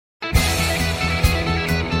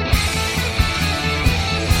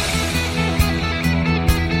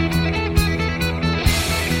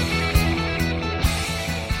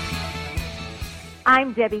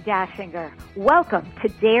I'm Debbi Dachinger. Welcome to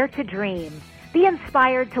Dare to Dream. Be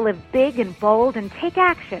inspired to live big and bold and take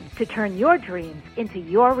action to turn your dreams into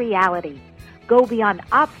your reality. Go beyond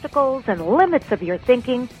obstacles and limits of your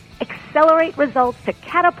thinking. Accelerate results to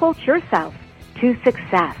catapult yourself to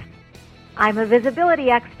success. I'm a visibility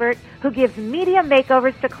expert who gives media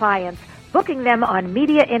makeovers to clients, booking them on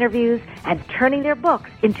media interviews and turning their books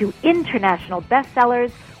into international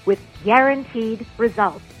bestsellers with guaranteed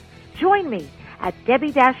results. Join me at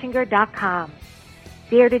DebbiDachinger.com.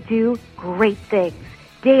 Dare to do great things.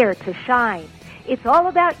 Dare to shine. It's all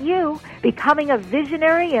about you becoming a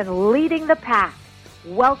visionary and leading the pack.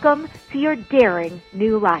 Welcome to your daring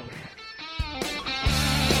new life.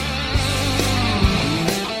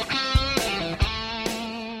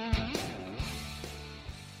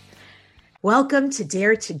 Welcome to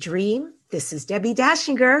Dare to Dream. This is Debbi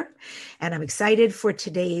Dachinger, and I'm excited for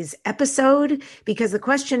today's episode because the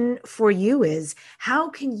question for you is, how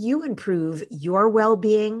can you improve your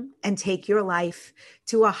well-being and take your life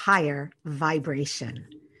to a higher vibration?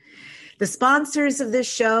 The sponsors of this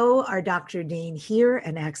show are Dr. Dain Heer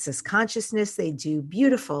and Access Consciousness. They do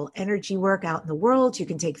beautiful energy work out in the world. You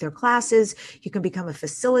can take their classes. You can become a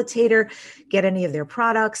facilitator, get any of their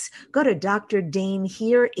products. Go to Dr. Dain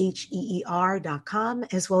Heer, HEER.com,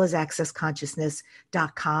 as well as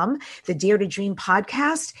accessconsciousness.com. The Dare to Dream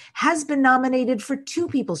podcast has been nominated for 2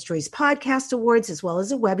 People's Choice Podcast Awards, as well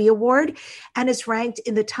as a Webby Award, and is ranked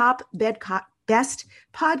in the top best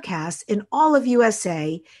podcasts in all of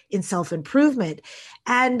USA in self-improvement.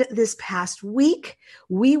 And this past week,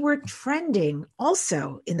 we were trending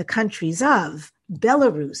also in the countries of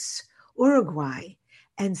Belarus, Uruguay,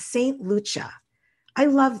 and St. Lucia. I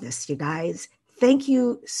love this, you guys. Thank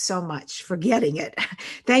you so much for getting it.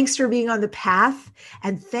 Thanks for being on the path.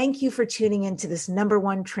 And thank you for tuning into this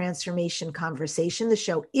 #1 transformation conversation. The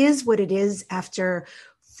show is what it is after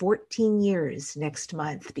 14 years next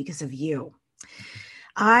month because of you.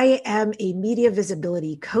 I am a media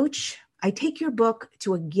visibility coach. I take your book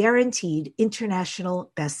to a guaranteed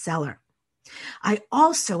international bestseller. I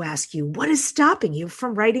also ask you, what is stopping you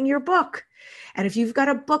from writing your book? And if you've got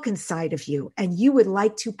a book inside of you and you would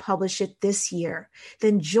like to publish it this year,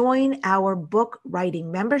 then join our book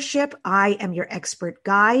writing membership. I am your expert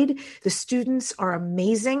guide. The students are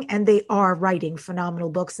amazing and they are writing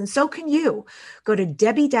phenomenal books. And so can you. Go to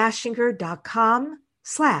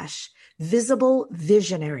DebbiDachinger.com/Visible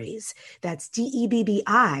Visionaries. That's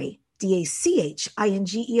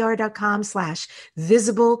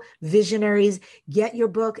DebbiDachinger.com/Visible Visionaries. Get your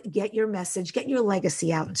book, get your message, get your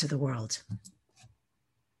legacy out into the world.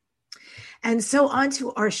 And so on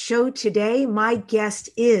to our show today. My guest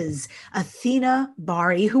is Athena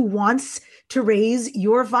Bahri, who wants to raise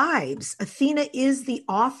your vibes. Athena is the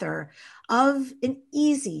author of an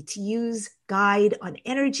easy-to-use guide on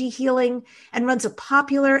energy healing and runs a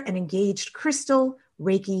popular and engaged crystal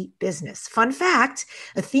Reiki business. Fun fact,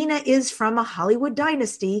 Athena is from a Hollywood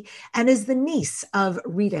dynasty and is the niece of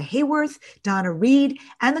Rita Hayworth, Donna Reed,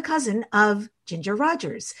 and the cousin of Ginger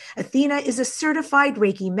Rogers. Athena is a certified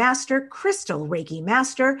Reiki master, crystal Reiki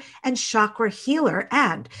master, and chakra healer,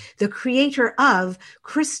 and the creator of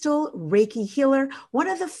Crystal Reiki Healer, one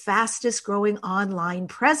of the fastest growing online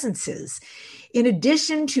presences. In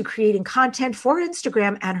addition to creating content for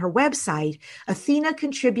Instagram and her website, Athena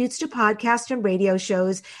contributes to podcast and radio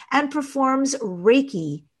shows and performs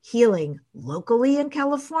Reiki healing locally in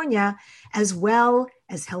California, as well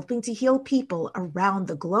as helping to heal people around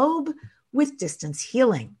the globe with distance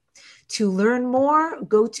healing. To learn more,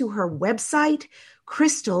 go to her website,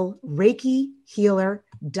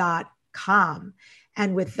 crystalreikihealer.com.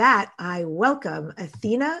 And with that, I welcome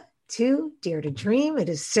Athena to Dare to Dream. It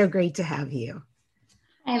is so great to have you.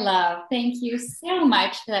 Hi, love. Thank you so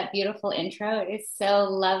much for that beautiful intro. It is so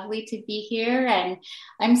lovely to be here. And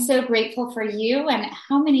I'm so grateful for you and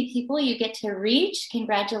how many people you get to reach.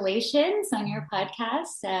 Congratulations on your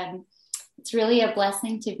podcast. It's really a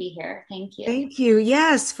blessing to be here. Thank you. Thank you.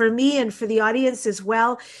 Yes, for me and for the audience as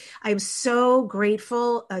well. I'm so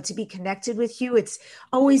grateful to be connected with you. It's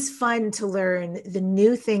always fun to learn the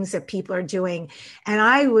new things that people are doing. And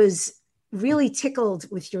I was really tickled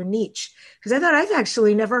with your niche because I thought I've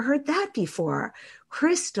actually never heard that before.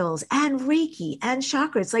 Crystals and Reiki and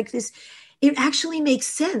chakra. It's like this. It actually makes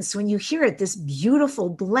sense when you hear it, this beautiful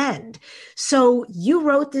blend. So you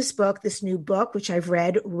wrote this book, this new book, which I've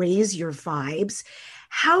read, Raise Your Vibes.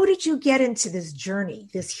 How did you get into this journey,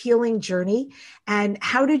 this healing journey? And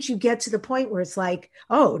how did you get to the point where it's like,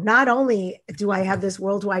 oh, not only do I have this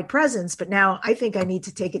worldwide presence, but now I think I need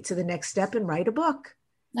to take it to the next step and write a book?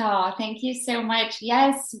 Oh, thank you so much.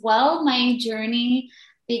 Yes. Well, my journey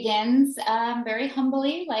begins very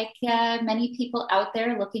humbly, like many people out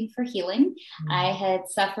there looking for healing. I had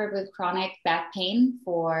suffered with chronic back pain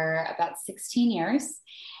for about 16 years,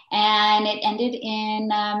 and it ended in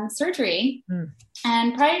surgery.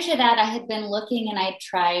 And prior to that, I had been looking, and I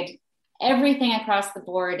tried everything across the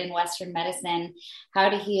board in Western medicine, how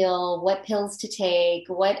to heal, what pills to take,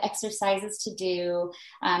 what exercises to do,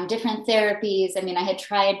 different therapies. I mean, I had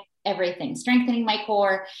tried everything, strengthening my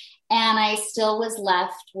core, and I still was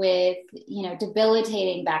left with,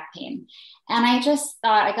 debilitating back pain. And I just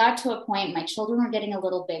thought, I got to a point, my children were getting a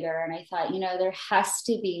little bigger, and I thought, there has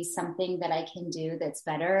to be something that I can do that's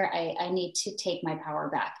better. I need to take my power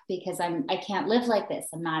back, because I can't live like this.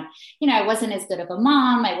 I'm not, I wasn't as good of a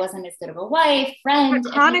mom. I wasn't as good of a wife, friend.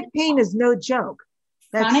 But chronic pain is no joke.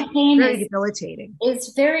 That's chronic pain very debilitating.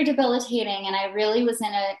 It's very debilitating. And I really was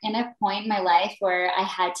in a point in my life where I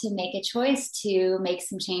had to make a choice to make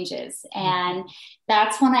some changes. And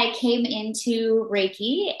that's when I came into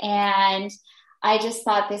Reiki, and I just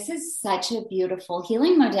thought, this is such a beautiful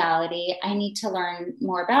healing modality. I need to learn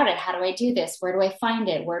more about it. How do I do this? Where do I find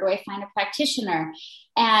it? Where do I find a practitioner?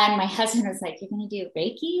 And my husband was like, "You're going to do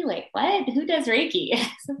Reiki? Like, what? Who does Reiki?" I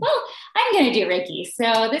said, "Well, I'm going to do Reiki.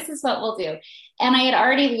 So this is what we'll do." And I had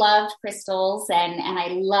already loved crystals, and I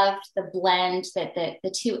loved the blend, that the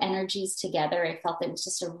two energies together. I felt it was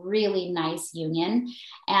just a really nice union.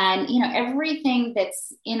 And, everything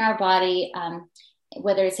that's in our body,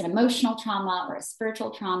 whether it's an emotional trauma or a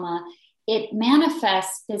spiritual trauma, it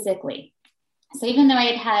manifests physically. So even though I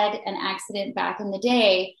had had an accident back in the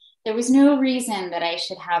day, there was no reason that I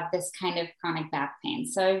should have this kind of chronic back pain.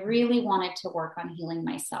 So I really wanted to work on healing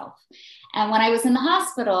myself. And when I was in the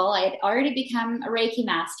hospital, I had already become a Reiki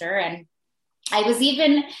master, and I was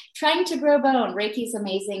even trying to grow bone. Reiki is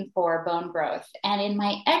amazing for bone growth. And in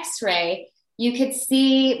my x-ray, you could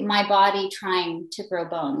see my body trying to grow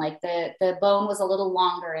bone. Like the bone was a little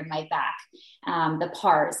longer in my back, the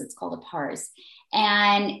pars, it's called a pars.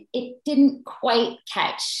 And it didn't quite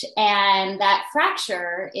catch. And that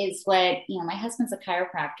fracture is what, my husband's a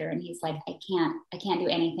chiropractor, and he's like, I can't do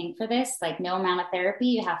anything for this. Like, no amount of therapy,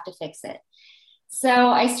 you have to fix it. So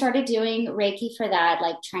I started doing Reiki for that,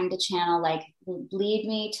 like trying to channel, like, lead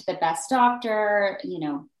me to the best doctor,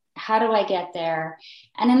 how do I get there?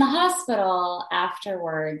 And in the hospital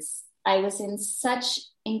afterwards, I was in such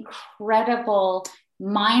incredible,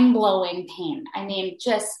 mind-blowing pain. I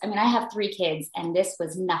have 3 kids, and this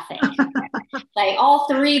was nothing. Like, all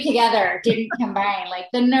 3 together didn't combine, like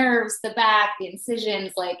the nerves, the back, the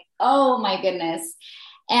incisions, like, oh my goodness.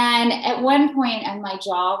 And at one point, my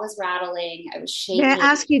jaw was rattling. I was shaking. May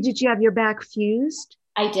I ask you, did you have your back fused?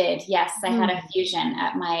 I did. Yes. I had a fusion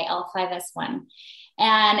at my L5S1.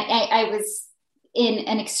 And I was in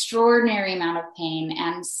an extraordinary amount of pain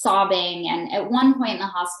and sobbing. And at one point in the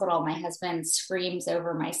hospital, my husband screams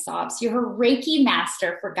over my sobs, "You're a Reiki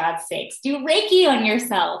master, for God's sakes. Do Reiki on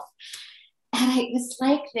yourself." And it was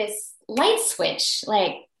like this light switch,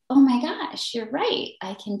 like, oh my gosh, you're right.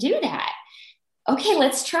 I can do that. Okay,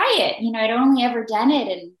 let's try it. I'd only ever done it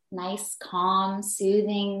in nice, calm,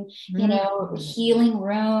 soothing, healing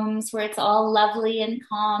rooms where it's all lovely and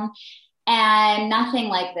calm. And nothing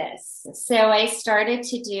like this. So I started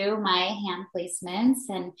to do my hand placements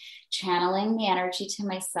and channeling the energy to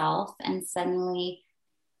myself. And suddenly,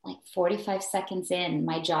 like 45 seconds in,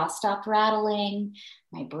 my jaw stopped rattling.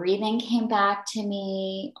 My breathing came back to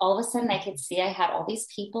me. All of a sudden, I could see I had all these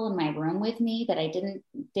people in my room with me that I didn't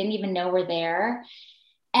even know were there.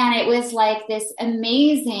 And it was like this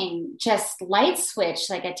amazing just light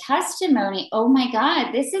switch, like a testimony. Oh my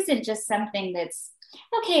God, this isn't just something that's,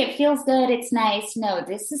 okay, it feels good, it's nice. No,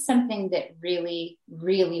 this is something that really,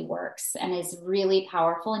 really works and is really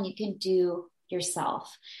powerful, and you can do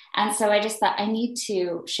yourself. And so I just thought, I need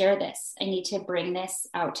to share this. I need to bring this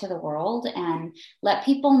out to the world and let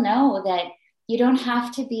people know that you don't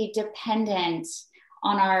have to be dependent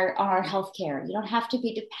on our healthcare. You don't have to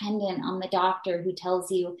be dependent on the doctor who tells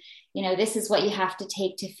you, this is what you have to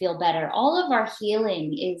take to feel better. All of our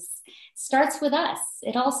healing starts with us.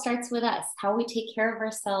 It all starts with us, how we take care of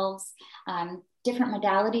ourselves, different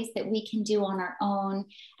modalities that we can do on our own.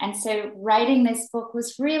 And so writing this book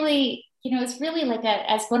was really, it's really like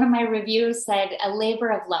as one of my reviews said, a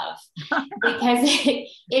labor of love, because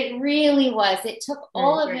it really was. It took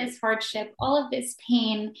all of this hardship, all of this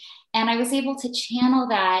pain, and I was able to channel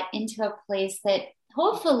that into a place that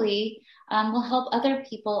hopefully will help other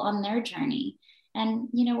people on their journey. And,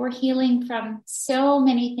 we're healing from so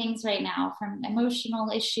many things right now, from emotional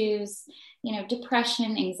issues,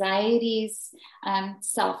 depression, anxieties,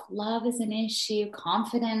 self-love is an issue,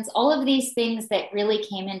 confidence, all of these things that really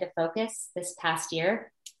came into focus this past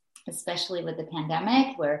year. especially with the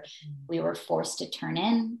pandemic, where we were forced to tune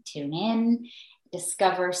in,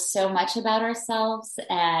 discover so much about ourselves.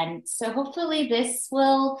 And so hopefully this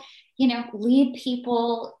will, lead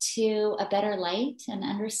people to a better light and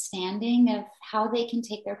understanding of how they can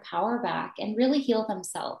take their power back and really heal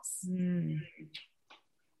themselves.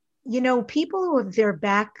 People who have their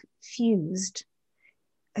back fused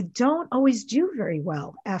don't always do very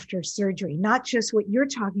well after surgery, not just what you're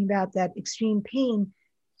talking about, that extreme pain,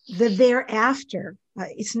 the thereafter.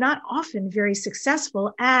 It's not often very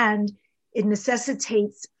successful, and it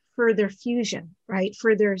necessitates further fusion, right?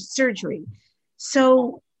 Further surgery.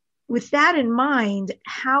 So with that in mind,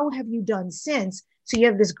 how have you done since? So you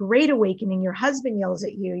have this great awakening. Your husband yells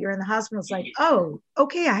at you. You're in the hospital. It's like, oh,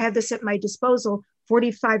 okay, I have this at my disposal.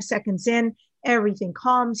 45 seconds in, everything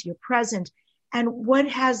calms, you're present. And what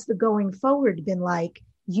has the going forward been like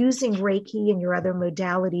using Reiki and your other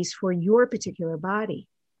modalities for your particular body?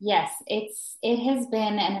 Yes, it has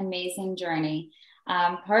been an amazing journey.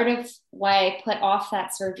 Part of why I put off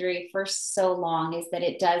that surgery for so long is that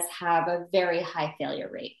it does have a very high failure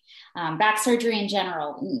rate. Back surgery in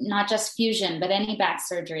general, not just fusion, but any back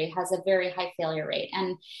surgery has a very high failure rate.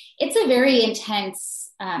 And it's a very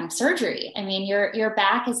intense surgery. I mean, your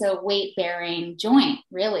back is a weight-bearing joint,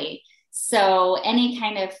 really. So any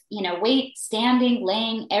kind of, weight, standing,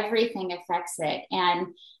 laying, everything affects it. And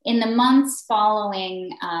in the months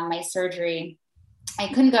following my surgery, I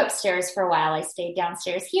couldn't go upstairs for a while. I stayed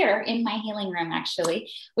downstairs here in my healing room, actually,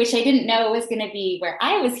 which I didn't know was going to be where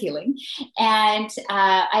I was healing. And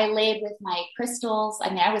I laid with my crystals. I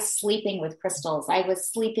mean, I was sleeping with crystals. I was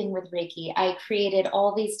sleeping with Reiki. I created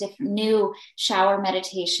all these different new shower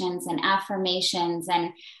meditations and affirmations.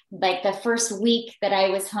 And like the first week that I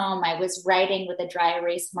was home, I was writing with a dry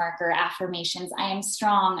erase marker affirmations. I am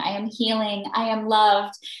strong. I am healing. I am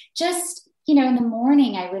loved. Just in the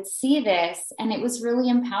morning I would see this and it was really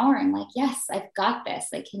empowering. Like, yes, I've got this.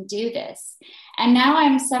 I can do this. And now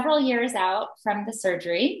I'm several years out from the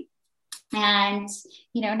surgery and,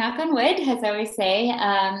 knock on wood, as I always say,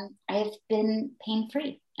 I've been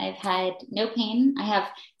pain-free. I've had no pain. I have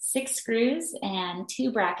 6 screws and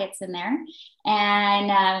 2 brackets in there.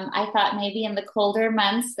 And I thought maybe in the colder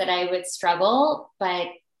months that I would struggle, but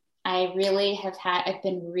I really I've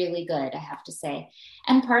been really good, I have to say.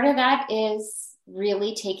 And part of that is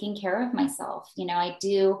really taking care of myself. I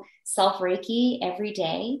do self-Reiki every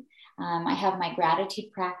day. I have my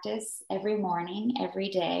gratitude practice every morning, every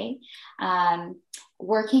day,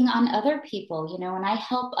 working on other people, when I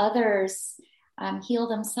help others heal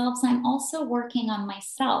themselves, I'm also working on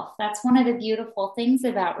myself. That's one of the beautiful things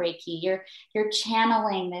about Reiki. You're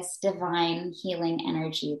channeling this divine healing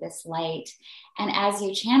energy, this light. And as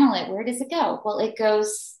you channel it, where does it go? Well, it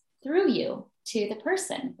goes through you to the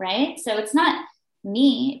person, right? So it's not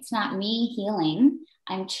me healing.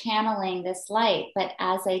 I'm channeling this light. But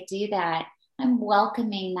as I do that, I'm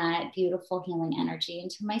welcoming that beautiful healing energy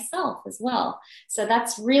into myself as well. So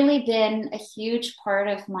that's really been a huge part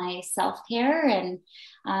of my self-care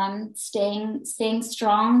and staying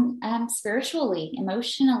strong spiritually,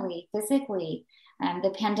 emotionally, physically.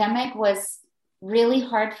 The pandemic was really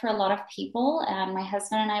hard for a lot of people. And my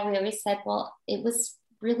husband and I, we always said, well, it was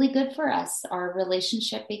really good for us. Our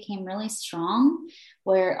relationship became really strong,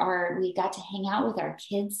 where we got to hang out with our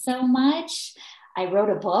kids so much. I wrote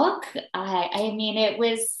a book. I mean, it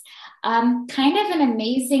was kind of an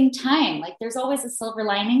amazing time. Like, there's always a silver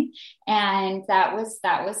lining, and that was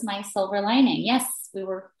my silver lining. Yes, we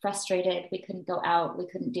were frustrated. We couldn't go out. We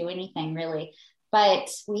couldn't do anything really, but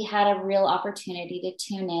we had a real opportunity to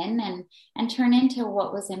tune in and turn into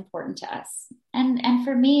what was important to us. And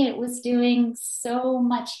for me, it was doing so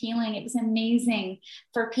much healing. It was amazing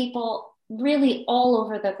for people really all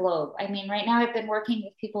over the globe. I mean, right now I've been working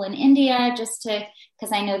with people in India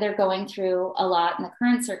because I know they're going through a lot in the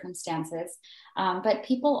current circumstances, but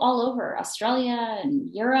people all over Australia and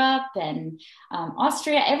Europe and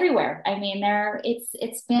Austria, everywhere. I mean,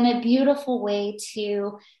 it's been a beautiful way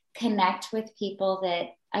to connect with people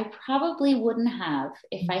that I probably wouldn't have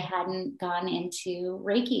if I hadn't gone into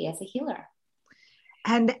Reiki as a healer.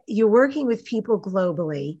 And you're working with people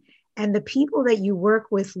globally. And the people that you work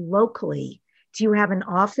with locally, do you have an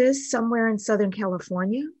office somewhere in Southern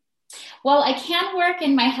California? Well, I can work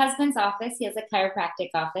in my husband's office. He has a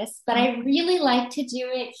chiropractic office, but I really like to do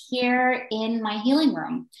it here in my healing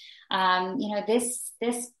room.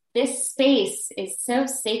 This space is so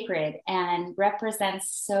sacred and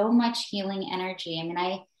represents so much healing energy. I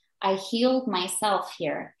mean, I healed myself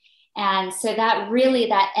here. And so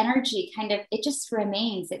that energy kind of, it just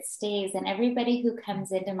remains, it stays. And everybody who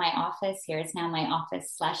comes into my office here, it's now my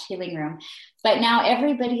office / healing room. But now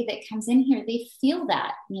everybody that comes in here, they feel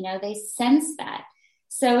that, they sense that.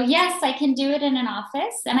 So yes, I can do it in an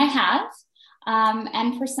office, and I have.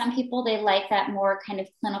 And for some people, they like that more kind of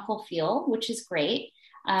clinical feel, which is great.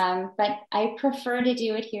 But I prefer to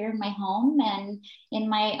do it here in my home and in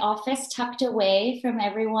my office, tucked away from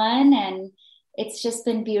everyone. And it's just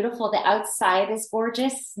been beautiful. The outside is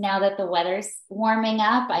gorgeous. Now that the weather's warming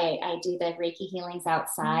up, I do the Reiki healings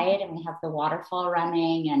outside, and we have the waterfall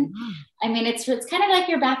running. And I mean, it's kind of like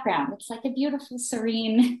your background. It's like a beautiful,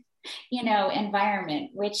 serene,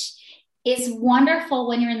 environment, which is wonderful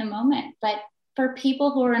when you're in the moment. But for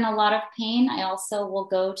people who are in a lot of pain, I also will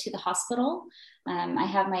go to the hospital. I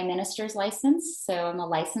have my minister's license, so I'm a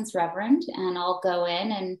licensed reverend, and I'll go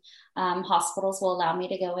in, and hospitals will allow me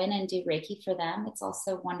to go in and do Reiki for them. It's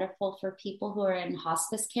also wonderful for people who are in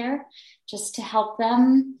hospice care, just to help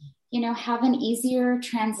them, have an easier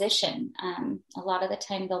transition. A lot of the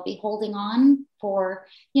time they'll be holding on for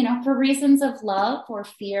reasons of love or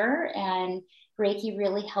fear, and Reiki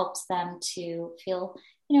really helps them to feel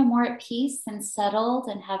more at peace and settled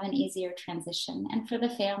and have an easier transition, and for the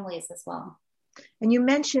families as well. And you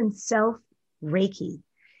mentioned self-Reiki.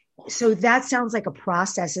 So that sounds like a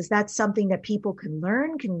process. Is that something that people can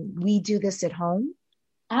learn? Can we do this at home?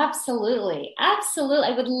 Absolutely. Absolutely.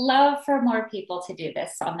 I would love for more people to do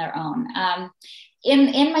this on their own.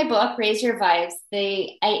 In my book, Raise Your Vibes,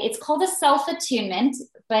 it's called a self-attunement,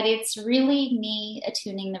 but it's really me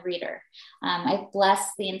attuning the reader. I've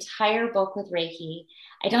blessed the entire book with Reiki.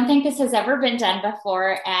 I don't think this has ever been done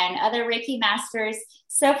before, and other Reiki masters,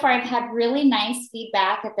 so far I've had really nice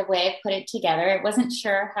feedback at the way I put it together. I wasn't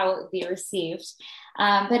sure how it would be received,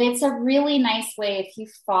 but it's a really nice way if you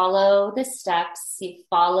follow the steps, you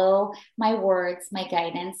follow my words, my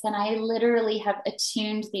guidance, and I literally have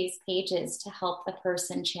attuned these pages to help the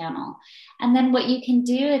person channel. And then what you can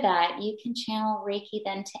do that, you can channel Reiki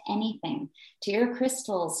then to anything, to your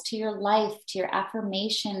crystals, to your life, to your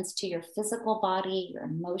affirmations, to your physical body, your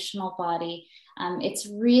emotional body. It's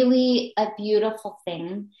really a beautiful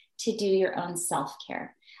thing to do your own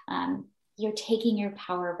self-care. You're taking your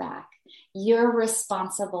power back. You're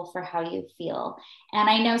responsible for how you feel. And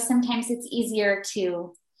I know sometimes it's easier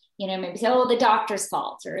to, maybe say, oh, the doctor's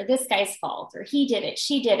fault, or this guy's fault, or he did it,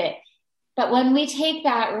 she did it. But when we take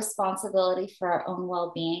that responsibility for our own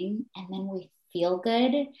well-being, and then we feel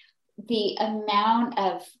good, the amount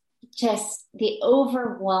of just the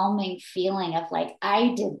overwhelming feeling of like,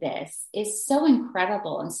 I did this, is so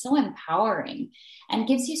incredible and so empowering, and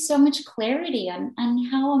gives you so much clarity on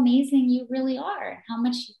how amazing you really are, and how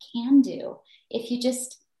much you can do if you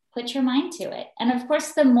just put your mind to it. And of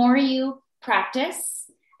course, the more you practice,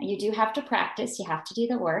 you do have to practice, you have to do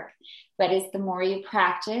the work, but the more you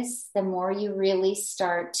practice, the more you really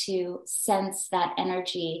start to sense that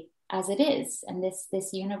energy as it is. And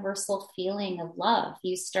this universal feeling of love,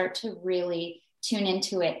 you start to really tune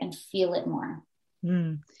into it and feel it more.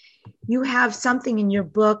 You have something in your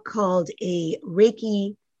book called a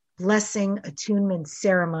Reiki blessing attunement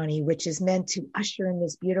ceremony, which is meant to usher in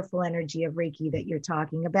this beautiful energy of Reiki that you're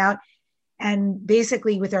talking about. And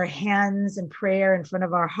basically with our hands and prayer in front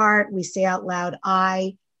of our heart, we say out loud,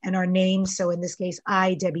 I, and our names. So in this case,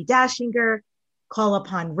 I, Debbi Dachinger, call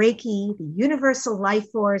upon Reiki, the universal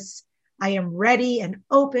life force. I am ready and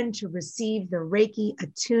open to receive the Reiki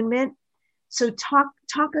attunement. So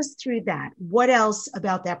talk us through that. What else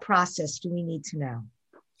about that process do we need to know?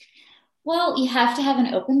 Well, you have to have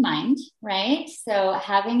an open mind, right? So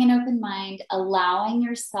having an open mind, allowing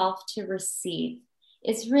yourself to receive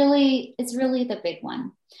is really the big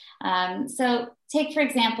one. So take, for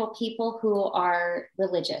example, people who are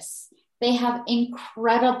religious. They have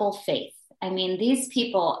incredible faith. I mean, these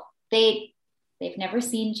people, they've never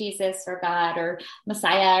seen Jesus or God or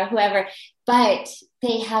Messiah or whoever, but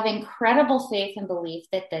they have incredible faith and belief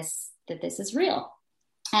that this is real.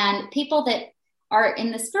 And people that are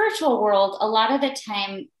in the spiritual world, a lot of the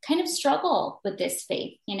time kind of struggle with this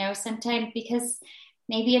faith, sometimes because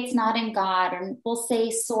maybe it's not in God, or we'll say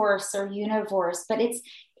source or universe, but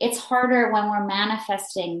it's harder when we're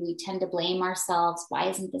manifesting. We tend to blame ourselves. Why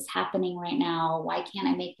isn't this happening right now? Why can't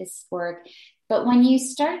I make this work? But when you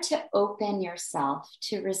start to open yourself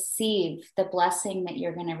to receive the blessing that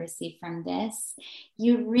you're going to receive from this,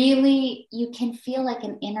 you can feel like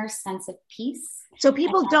an inner sense of peace. So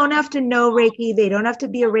people don't have to know Reiki. They don't have to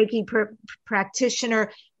be a Reiki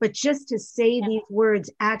practitioner, but just to say these words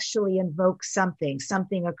actually invoke something.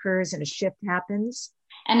 Something occurs and a shift happens.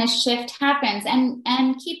 And a shift happens.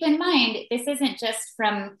 And keep in mind, this isn't just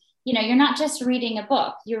from you're not just reading a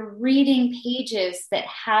book, you're reading pages that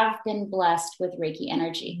have been blessed with Reiki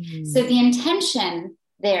energy. So the intention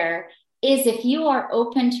there is, if you are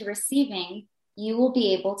open to receiving, you will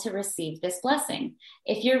be able to receive this blessing.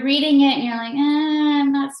 If you're reading it and you're like,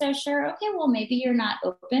 I'm not so sure. Okay, well, maybe you're not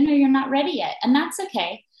open or you're not ready yet. And that's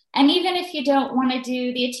okay. And even if you don't want to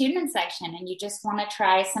do the attunement section and you just want to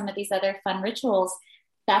try some of these other fun rituals,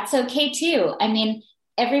 that's okay too. I mean,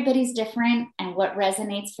 everybody's different, and what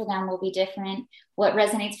resonates for them will be different. What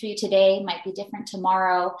resonates for you today might be different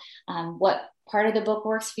tomorrow. What part of the book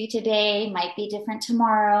works for you today might be different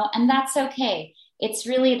tomorrow. And that's okay. It's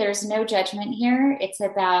really, there's no judgment here. It's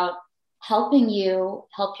about helping you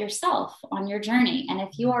help yourself on your journey. And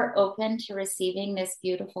if you are open to receiving this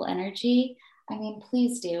beautiful energy, I mean,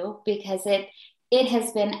 please do, because it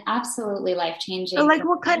has been absolutely life-changing. So like,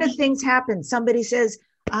 what kind of things happen? Somebody says,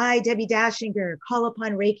 I, Debbi Dachinger, call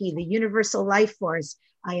upon Reiki, the universal life force.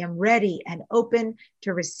 I am ready and open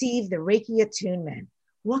to receive the Reiki attunement.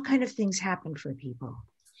 What kind of things happen for people?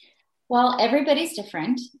 Well, everybody's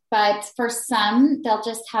different, but for some, they'll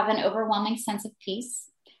just have an overwhelming sense of peace.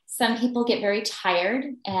 Some people get very tired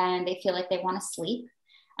and they feel like they want to sleep.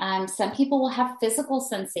 Some people will have physical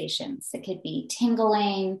sensations. It could be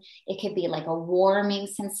tingling. It could be like a warming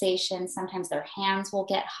sensation. Sometimes their hands will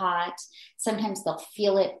get hot. Sometimes they'll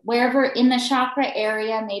feel it wherever in the chakra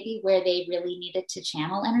area, maybe where they really needed to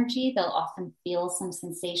channel energy, they'll often feel some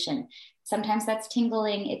sensation. Sometimes that's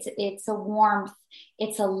tingling. It's a warmth.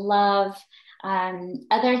 It's a love.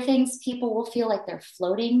 Other things, people will feel like they're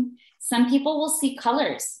floating. Some people will see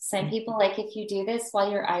colors. Some people, like if you do this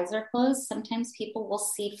while your eyes are closed, sometimes people will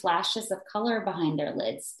see flashes of color behind their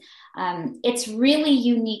lids. It's really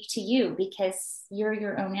unique to you because you're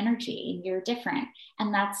your own energy. You're different.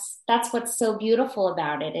 And that's what's so beautiful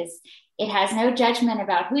about it, is it has no judgment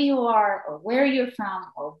about who you are or where you're from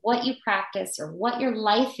or what you practice or what your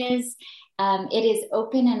life is. It is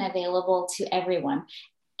open and available to everyone.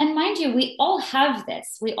 And mind you, we all have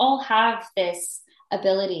this. We all have this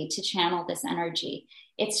ability to channel this energy.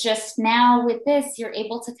 It's just now with this, you're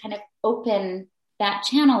able to kind of open that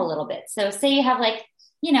channel a little bit. So say you have like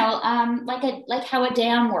how a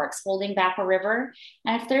dam works, holding back a river.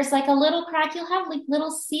 And if there's like a little crack, you'll have like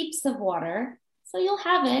little seeps of water. So you'll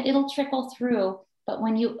have it, it'll trickle through. But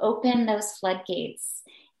when you open those floodgates,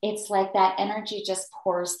 it's like that energy just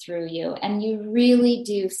pours through you and you really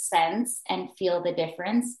do sense and feel the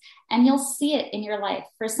difference, and you'll see it in your life.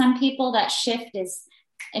 For some people, that shift is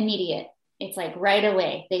immediate. It's like right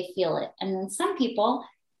away, they feel it. And then some people,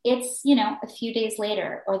 it's, a few days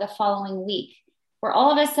later or the following week, where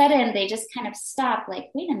all of a sudden they just kind of stop, like,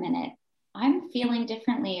 wait a minute, I'm feeling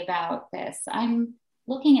differently about this. I'm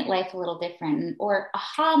looking at life a little different, or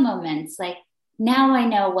aha moments, like, now I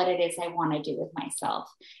know what it is I want to do with myself.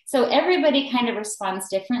 So everybody kind of responds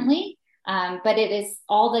differently, but it is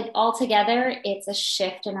all together, it's a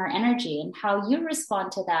shift in our energy, and how you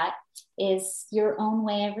respond to that is your own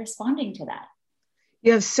way of responding to that.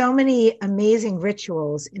 You have so many amazing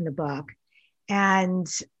rituals in the book, and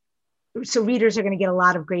so readers are going to get a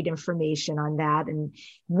lot of great information on that. And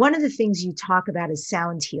one of the things you talk about is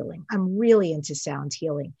sound healing. I'm really into sound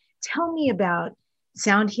healing. Tell me about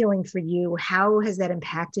sound healing for you. How has that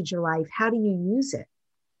impacted your life? How do you use it?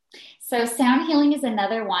 So sound healing is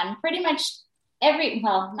another one. Not pretty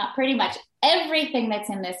much everything that's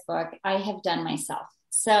in this book, I have done myself.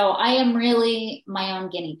 So I am really my own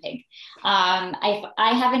guinea pig. I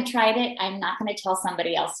haven't tried it. I'm not going to tell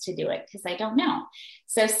somebody else to do it because I don't know.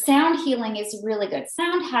 So sound healing is really good.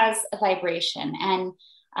 Sound has a vibration, and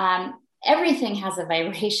everything has a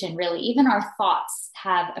vibration, really. Even our thoughts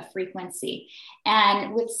have a frequency.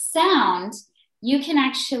 And with sound, you can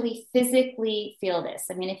actually physically feel this.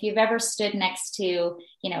 I mean, if you've ever stood next to,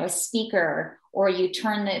 a speaker, or you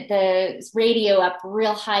turn the radio up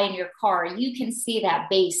real high in your car, you can see that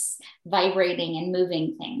bass vibrating and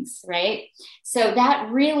moving things, right? So that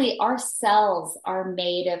really, our cells are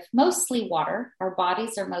made of mostly water. Our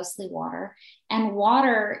bodies are mostly water. And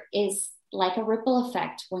water is like a ripple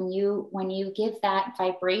effect. When you give that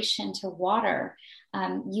vibration to water,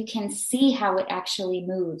 you can see how it actually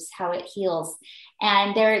moves, how it heals.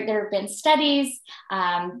 And there have been studies,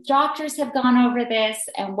 doctors have gone over this,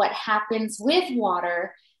 and what happens with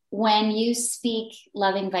water when you speak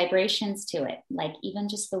loving vibrations to it, like even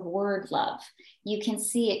just the word love, you can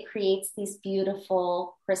see it creates these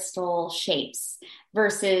beautiful crystal shapes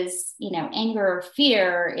versus, anger or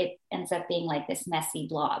fear, it ends up being like this messy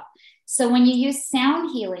blob. So when you use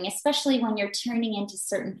sound healing, especially when you're tuning into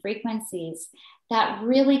certain frequencies, that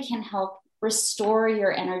really can help restore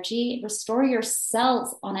your energy, restore your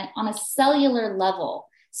cells on a cellular level.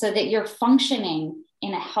 so that you're functioning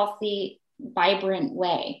in a healthy, vibrant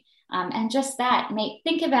way. And just that,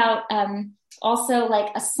 think about also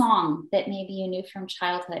like a song that maybe you knew from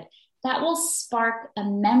childhood that will spark a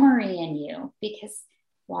memory in you, because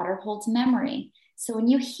water holds memory. So when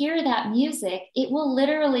you hear that music, it will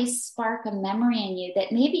literally spark a memory in you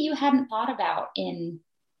that maybe you hadn't thought about in,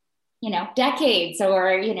 decades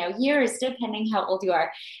or, years, depending how old you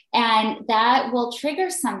are. And that will trigger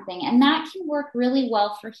something. And that can work really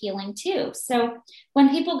well for healing too. So when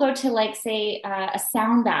people go to, like, say, a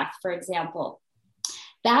sound bath, for example,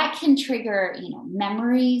 that can trigger,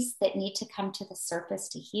 memories that need to come to the surface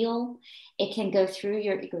to heal. It can go through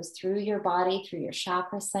it goes through your body, through your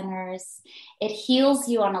chakra centers. It heals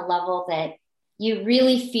you on a level that you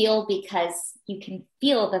really feel, because you can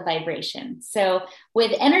feel the vibration. So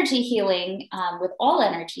with energy healing, with all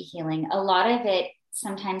energy healing, a lot of it,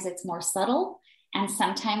 sometimes it's more subtle, and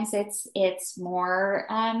sometimes it's more,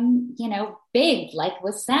 big, like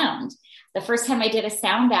with sound. The first time I did a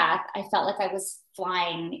sound bath, I felt like I was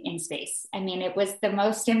flying in space. I mean, it was the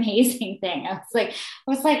most amazing thing. I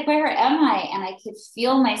was like, where am I? And I could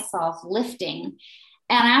feel myself lifting.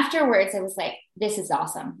 And afterwards, I was like, this is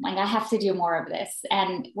awesome. Like, I have to do more of this.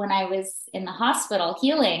 And when I was in the hospital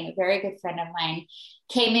healing, a very good friend of mine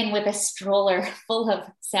came in with a stroller full of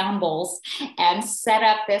sound bowls and set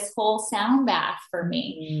up this whole sound bath for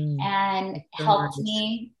me and helped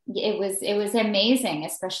me. It was amazing,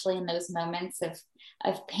 especially in those moments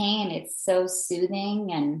of pain. It's so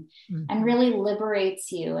soothing and really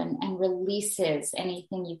liberates you and releases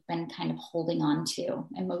anything you've been kind of holding on to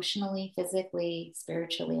emotionally, physically,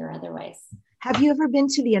 spiritually, or otherwise. Have you ever been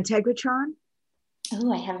to the Integratron?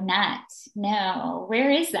 Oh, I have not. No.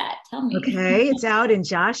 Where is that? Tell me. Okay. It's out in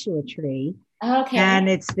Joshua Tree. Okay. And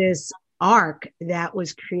it's this ark that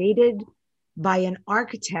was created by an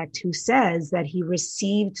architect who says that he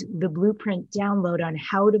received the blueprint download on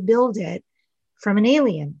how to build it from an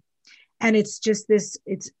alien. And it's just this,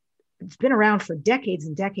 it's been around for decades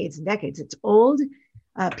and decades and decades. It's old.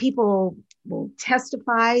 People will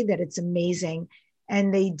testify that it's amazing.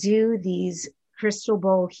 And they do these crystal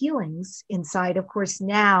bowl healings inside. Of course,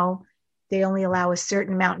 now they only allow a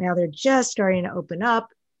certain amount. Now they're just starting to open up.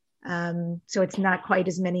 So it's not quite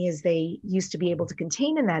as many as they used to be able to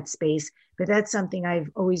contain in that space. But that's something I've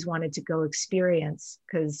always wanted to go experience,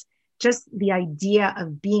 because just the idea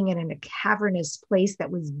of being in a cavernous place that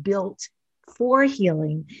was built for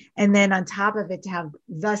healing, and then on top of it to have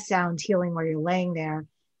the sound healing where you're laying there,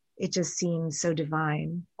 it just seems so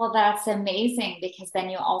divine. Well, that's amazing, because then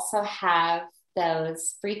you also have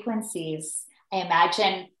those frequencies, I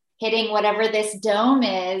imagine, hitting whatever this dome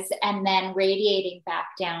is and then radiating back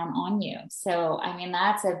down on you. So, I mean,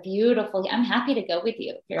 that's a beautiful, I'm happy to go with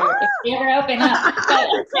you if you ever open up.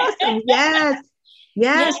 That's awesome.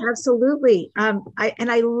 Yes, absolutely.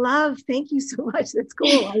 I love, thank you so much. That's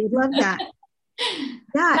cool. I would love that.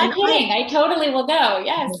 Yeah. Not kidding. I totally will go.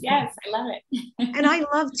 Yes. I love it. And I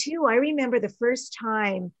love too. I remember the first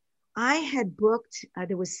time I had booked,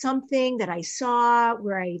 there was something that I saw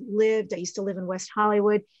where I lived. I used to live in West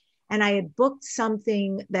Hollywood, and I had booked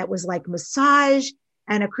something that was like massage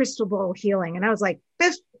and a crystal bowl healing. And I was like,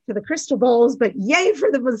 this for the crystal bowls, but yay for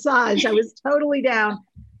the massage. I was totally down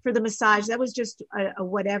for the massage. That was just a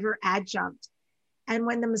whatever adjunct. And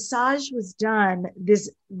when the massage was done, this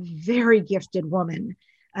very gifted woman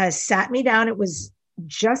sat me down. It was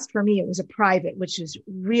just for me. It was a private, which is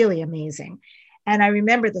really amazing. And I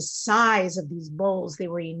remember the size of these bowls. They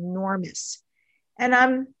were enormous.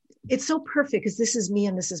 And it's so perfect, because this is me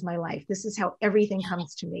and this is my life. This is how everything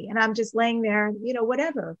comes to me. And I'm just laying there,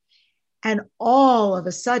 whatever. And all of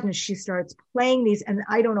a sudden she starts playing these. And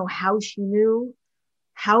I don't know how she knew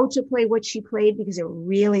how to play what she played, because it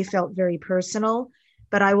really felt very personal.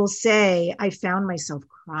 But I will say I found myself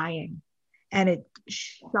crying, and it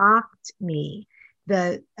shocked me.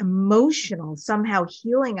 The emotional somehow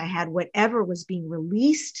healing I had, whatever was being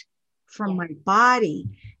released from my body.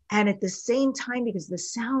 And at the same time, because the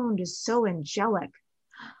sound is so angelic,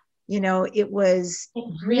 it was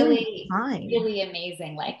really fine. Really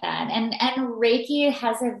amazing like that. And Reiki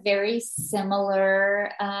has a very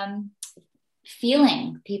similar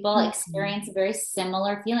feeling. People experience a very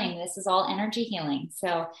similar feeling. This is all energy healing.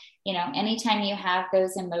 So, anytime you have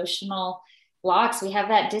those emotional blocks, we have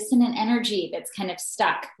that dissonant energy that's kind of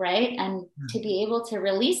stuck, right? And to be able to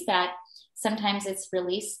release that, sometimes it's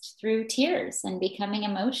released through tears and becoming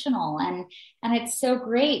emotional. And it's so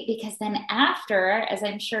great, because then after, as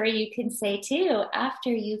I'm sure you can say too,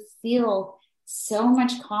 after you feel so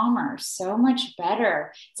much calmer, so much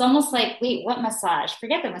better. It's almost like, wait, what massage?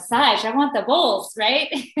 Forget the massage. I want the bowls, right?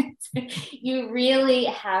 You really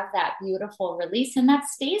have that beautiful release, and that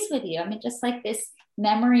stays with you. I mean, just like this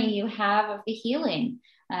memory you have of the healing.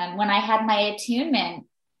 When I had my attunement,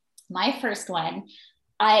 my first one,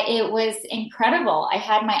 it was incredible. I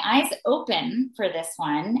had my eyes open for this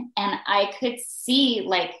one, and I could see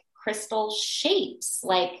like crystal shapes,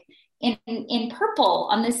 like in purple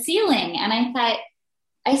on the ceiling. And I thought,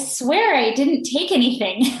 I swear I didn't take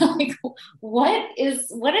anything. Like, what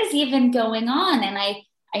is even going on? And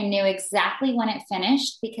I knew exactly when it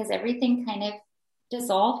finished, because everything kind of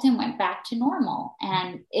dissolved and went back to normal.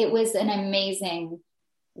 And it was an amazing,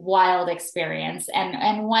 wild experience,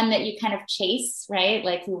 and one that you kind of chase, right?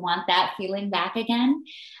 Like, you want that feeling back again.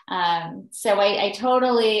 So I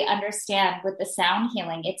totally understand with the sound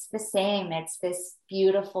healing. It's the same. It's this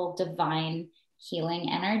beautiful, divine healing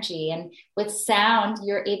energy. And with sound,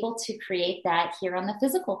 you're able to create that here on the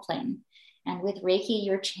physical plane. And with Reiki,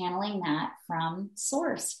 you're channeling that from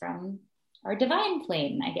source, from our divine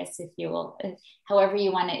plane, I guess, if you will, however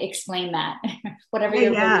you want to explain that, whatever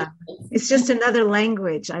your yeah. It's just another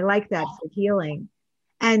language. I like that for healing.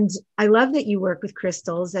 And I love that you work with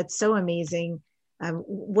crystals. That's so amazing.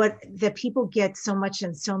 What that people get so much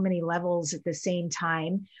on so many levels at the same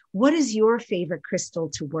time. What is your favorite crystal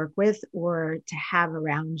to work with or to have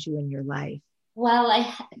around you in your life? Well,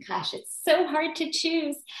 gosh, it's so hard to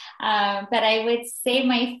choose. But I would say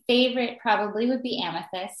my favorite probably would be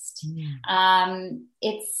amethyst. And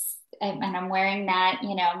I'm wearing that,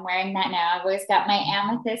 I'm wearing that now. I've always got my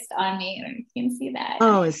amethyst on me. You can see that.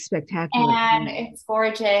 Oh, it's spectacular. And it's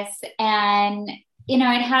gorgeous. And,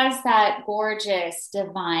 it has that gorgeous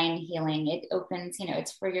divine healing. It opens,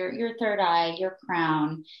 it's for your third eye, your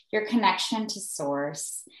crown, your connection to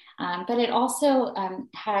source. But it also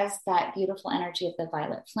has that beautiful energy of the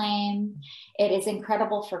violet flame. It is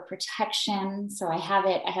incredible for protection. So I have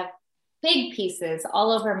big pieces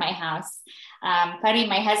all over my house. Funny,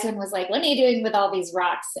 my husband was like, what are you doing with all these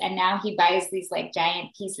rocks? And now he buys these like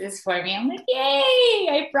giant pieces for me. I'm like, yay,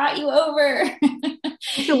 I brought you over.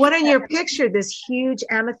 So what in your picture, this huge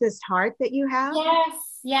amethyst heart that you have?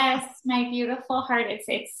 Yes, my beautiful heart.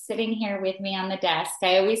 It's sitting here with me on the desk.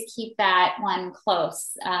 I always keep that one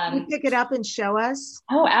close. Can you pick it up and show us?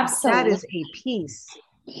 Oh, absolutely. That is a piece.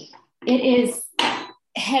 It is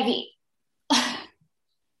heavy.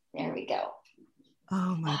 There we go.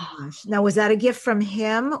 Oh my gosh. Now, was that a gift from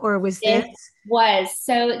him or was this? It was.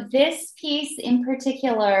 So this piece in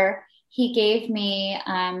particular, he gave me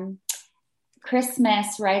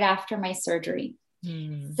Christmas right after my surgery.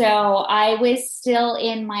 So I was still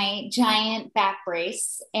in my giant back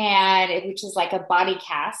brace, which is like a body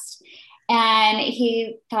cast. And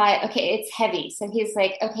he thought, okay, it's heavy. So he's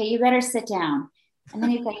like, okay, you better sit down. And then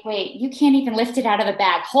he's like, wait, you can't even lift it out of the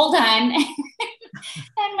bag. Hold on.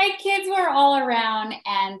 And my kids were all around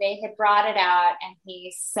and they had brought it out, and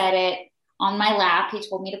he set it on my lap. He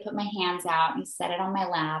told me to put my hands out, and he set it on my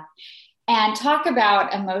lap. And talk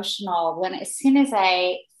about emotional. As soon as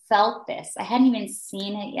I felt this, I hadn't even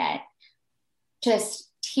seen it yet,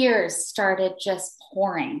 just tears started just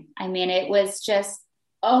pouring. I mean, it was just,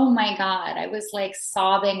 oh my God, I was like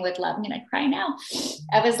sobbing with love. I'm going to cry now.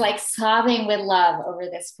 I was like sobbing with love over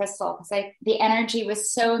this crystal because the energy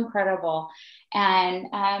was so incredible. And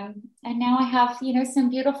now I have, some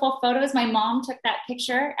beautiful photos. My mom took that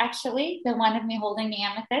picture, actually, the one of me holding the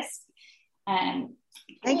amethyst.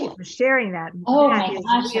 Thank you for sharing that. Oh that my is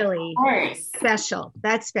gosh, really special.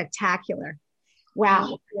 That's spectacular.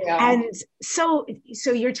 Wow. And so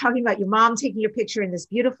you're talking about your mom taking your picture and this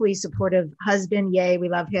beautifully supportive husband. Yay, we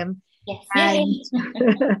love him. Yes. And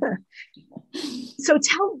so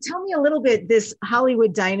tell me a little bit, this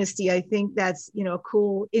Hollywood dynasty. I think that's, a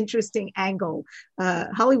cool, interesting angle.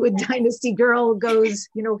 Hollywood dynasty girl goes,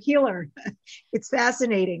 healer. It's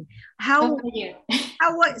fascinating.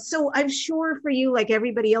 So I'm sure for you, like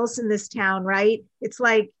everybody else in this town, right? It's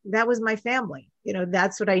like, that was my family.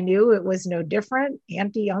 That's what I knew. It was no different.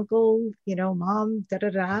 Auntie, uncle, mom,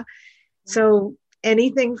 So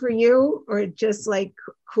anything for you, or just like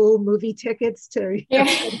cool movie tickets to,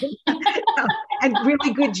 and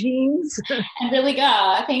really good jeans? And really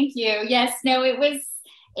good. Thank you. Yes, no, it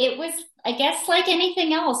was, I guess, like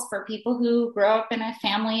anything else for people who grow up in a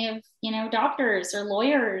family of, doctors or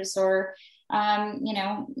lawyers or,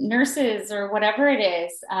 nurses or whatever it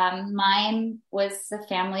is. Mine was a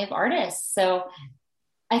family of artists. So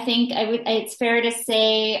I think it's fair to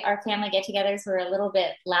say our family get-togethers were a little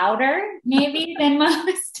bit louder maybe than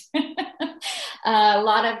most. A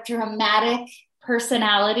lot of dramatic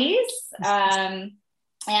personalities.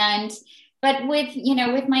 And But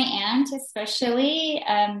with my aunt especially,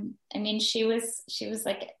 I mean, she was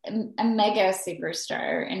like a mega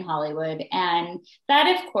superstar in Hollywood, and that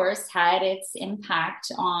of course had its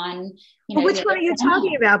impact on, Well, which the one are other you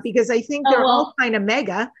talking family. about? Because I think Oh they're all well, kind of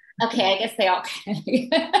mega. okay, I guess they all kind of.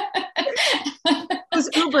 Who's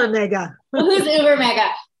uber mega? Who's uber mega?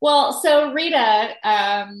 Well, so Rita,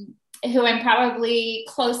 who I'm probably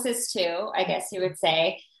closest to, I guess you would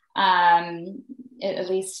say, at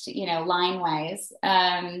least, line wise.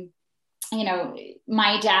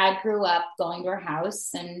 My dad grew up going to her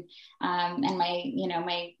house, and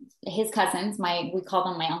his cousins, we call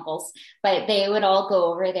them my uncles, but they would all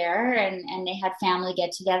go over there, and they had family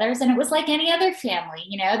get-togethers, and it was like any other family.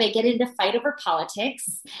 They get into fight over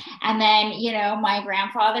politics, and then my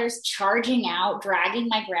grandfather's charging out, dragging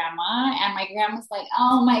my grandma, and my grandma's like,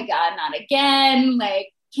 "Oh my God, not again!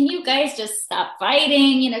 Like, can you guys just stop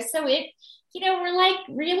fighting?" So we're like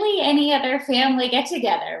really any other family get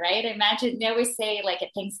together, right? Imagine, they always say, like, at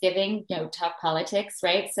Thanksgiving, talk politics,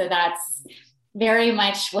 right? So that's very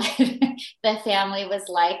much what the family was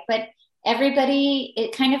like. But everybody,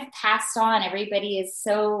 it kind of passed on. Everybody is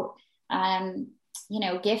so,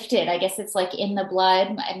 gifted. I guess it's like in the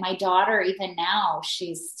blood. My daughter, even now,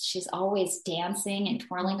 she's always dancing and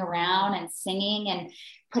twirling around and singing and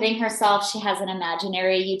putting herself. She has an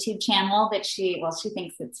imaginary YouTube channel that she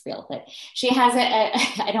thinks it's real, but she has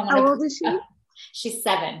I don't want to. How old is she? She's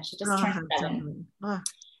 7. She just turned 7. Totally.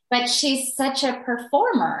 But she's such a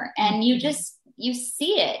performer, and you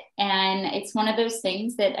see it, and it's one of those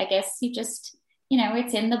things that I guess you just,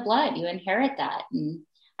 it's in the blood. You inherit that. And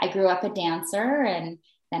I grew up a dancer, and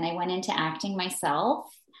then I went into acting myself.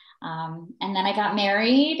 And then I got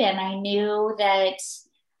married, and I knew that,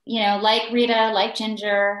 like Rita, like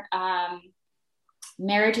Ginger,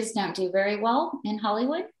 marriages don't do very well in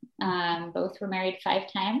Hollywood. Both were married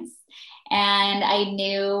 5 times. And I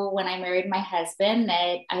knew when I married my husband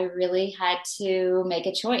that I really had to make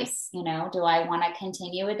a choice. Do I want to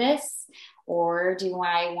continue with this, or do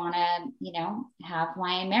I want to, have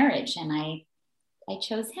my marriage? And I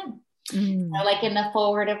chose him. So, like in the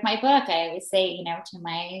foreword of my book, I always say, to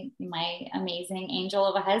my amazing angel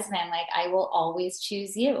of a husband, like, I will always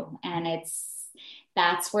choose you. And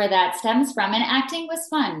that's where that stems from. And acting was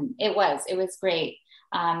fun. It was great.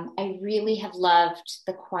 I really have loved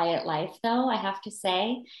the quiet life, though, I have to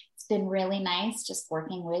say. It's been really nice just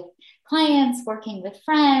working with clients, working with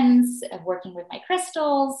friends, working with my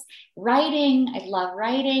crystals, writing. I love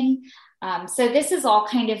writing. So this is all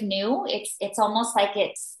kind of new. It's almost like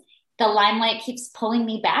the limelight keeps pulling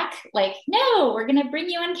me back. Like, no, we're going to bring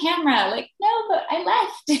you on camera. Like, no, but I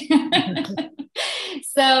left.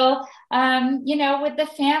 So, with the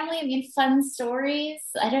family, I mean, fun stories.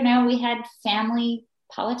 I don't know. We had family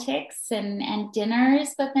politics and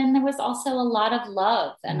dinners, but then there was also a lot of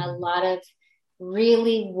love and a lot of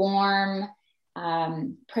really warm,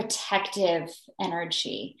 protective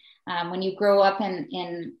energy. When you grow up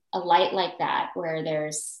in a light like that, where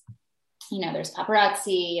there's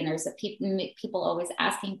paparazzi and there's people always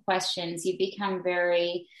asking questions, you become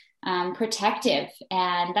very protective.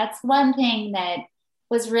 And that's one thing that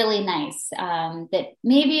was really nice, that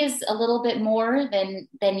maybe is a little bit more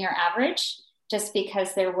than your average, just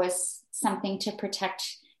because there was something to protect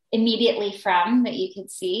immediately from that you could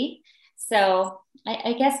see. So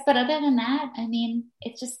I guess, but other than that, I mean,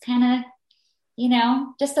 it's just kind of,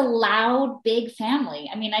 just a loud, big family.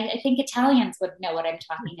 I mean, I think Italians would know what I'm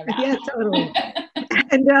talking about. Yeah, totally.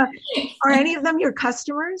 And are any of them your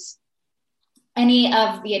customers? Any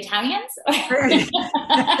of the Italians?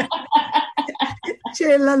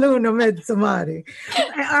 C'è la luna mezzo mare.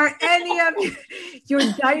 Are any of your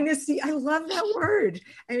dynasty? I love that word.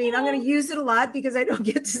 I mean, I'm going to use it a lot because I don't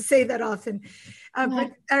get to say that often.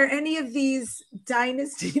 But are any of these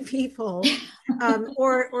dynasty people,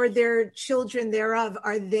 or their children thereof,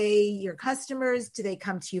 are they your customers? Do they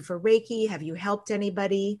come to you for Reiki? Have you helped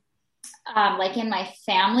anybody? Like in my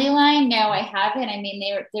family line, no, I haven't. I mean,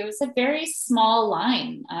 there was a very small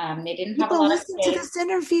line. They didn't have a lot of listen to this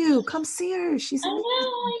interview. Come see her. She's amazing.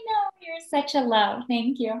 I know. You're such a love.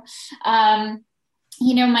 Thank you. My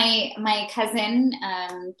cousin,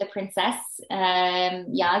 the princess,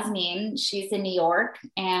 Yasmin, she's in New York,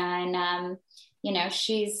 and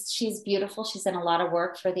she's beautiful. She's done a lot of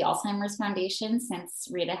work for the Alzheimer's Foundation since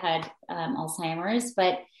Rita had Alzheimer's,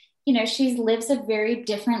 but she lives a very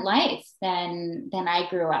different life than I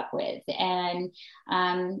grew up with. And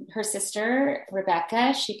her sister,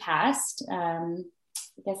 Rebecca, she passed, I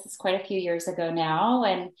guess it's quite a few years ago now.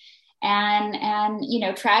 And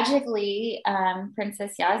tragically,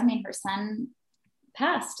 Princess Yasmin, her son,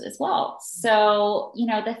 passed as well. So,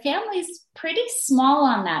 the family's pretty small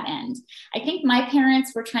on that end. I think my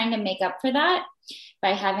parents were trying to make up for that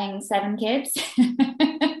by having 7 kids.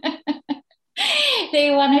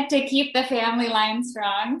 They wanted to keep the family line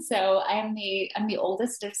strong. So I'm the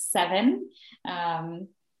oldest of 7,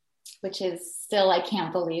 which is still, I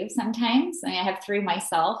can't believe sometimes. I have 3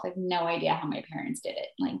 myself. I have no idea how my parents did it.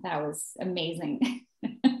 Like, that was amazing.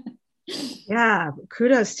 Yeah,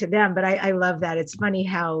 kudos to them. But I love that. It's funny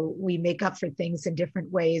how we make up for things in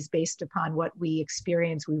different ways based upon what we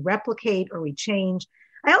experience. We replicate or we change.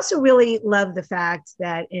 I also really love the fact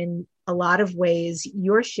that in a lot of ways,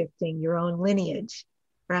 you're shifting your own lineage,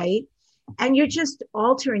 right? And you're just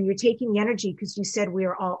altering, you're taking energy, because you said we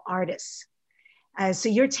are all artists. So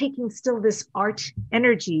you're taking still this art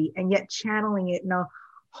energy and yet channeling it in a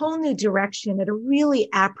whole new direction at a really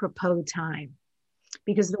apropos time,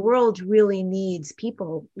 because the world really needs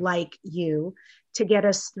people like you to get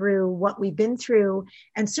us through what we've been through,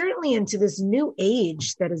 and certainly into this new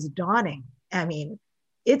age that is dawning. I mean,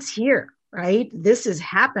 it's here, right? This is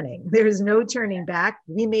happening. There's no turning back.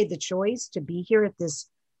 We made the choice to be here at this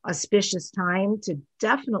auspicious time to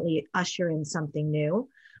definitely usher in something new.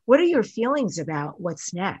 What are your feelings about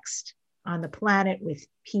what's next on the planet with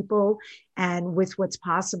people and with what's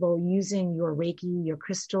possible using your Reiki, your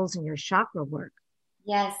crystals, and your chakra work?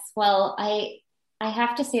 Yes. Well, I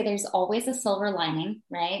have to say there's always a silver lining,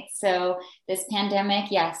 right? So this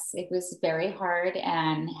pandemic, yes, it was very hard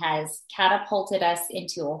and has catapulted us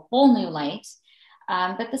into a whole new light.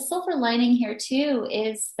 But the silver lining here too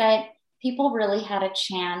is that people really had a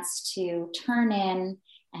chance to turn in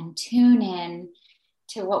and tune in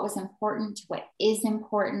to what was important, to what is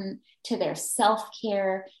important, to their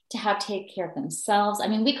self-care, to how to take care of themselves. I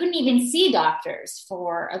mean, we couldn't even see doctors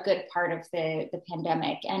for a good part of the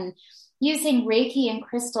pandemic. And using Reiki and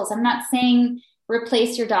crystals, I'm not saying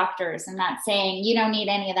replace your doctors. I'm not saying you don't need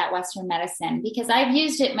any of that Western medicine, because I've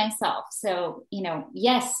used it myself. So,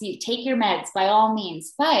 yes, you take your meds by all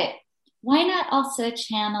means, but why not also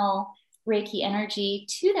channel Reiki energy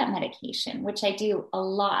to that medication, which I do a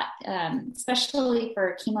lot, especially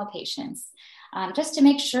for chemo patients, just to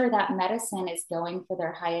make sure that medicine is going for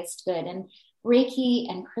their highest good. And Reiki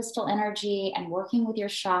and crystal energy and working with your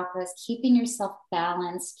chakras, keeping yourself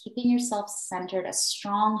balanced, keeping yourself centered, a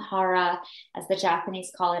strong hara, as the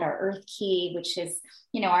Japanese call it, our earth key, which is,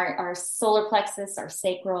 our solar plexus, our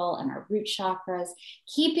sacral, and our root chakras.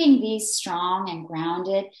 Keeping these strong and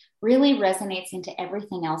grounded really resonates into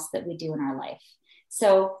everything else that we do in our life.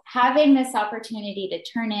 So having this opportunity to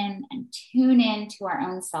turn in and tune in to our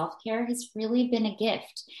own self-care has really been a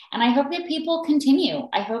gift. And I hope that people continue.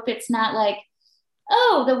 I hope it's not like,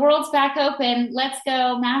 oh, the world's back open, let's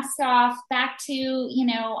go, masks off, back to,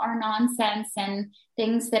 our nonsense and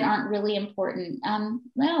things that aren't really important.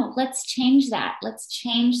 No, let's change that. Let's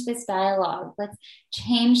change this dialogue. Let's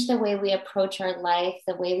change the way we approach our life,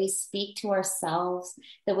 the way we speak to ourselves,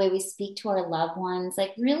 the way we speak to our loved ones.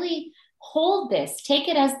 Like, really hold this, take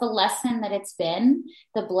it as the lesson that it's been,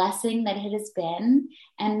 the blessing that it has been,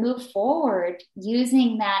 and move forward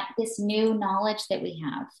using this new knowledge that we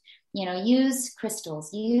have. Use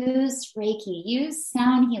crystals, use Reiki, use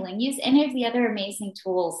sound healing, use any of the other amazing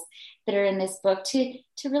tools that are in this book to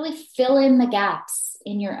really fill in the gaps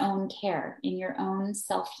in your own care, in your own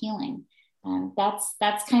self-healing.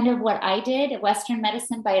 That's kind of what I did. Western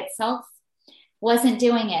medicine by itself wasn't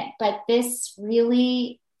doing it, but this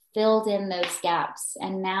really filled in those gaps.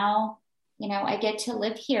 And now, I get to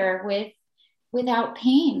live here without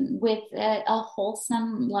pain, with a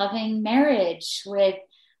wholesome, loving marriage, with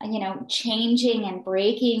changing and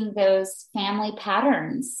breaking those family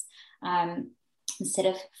patterns, instead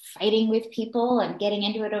of fighting with people and getting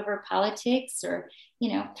into it over politics, or,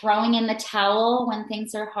 throwing in the towel when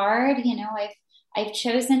things are hard. I've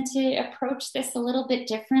chosen to approach this a little bit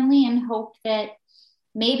differently and hope that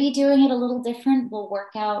maybe doing it a little different will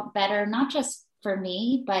work out better, not just for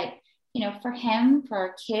me, but, for him, for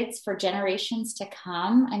our kids, for generations to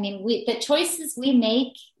come. I mean, the choices we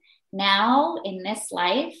make now in this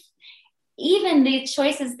life, even the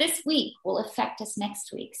choices this week, will affect us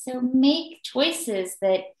next week. So make choices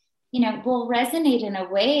that, will resonate in a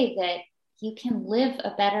way that you can live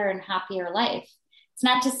a better and happier life. It's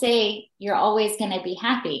not to say you're always going to be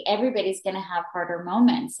happy. Everybody's going to have harder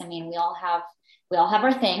moments. I mean, we all have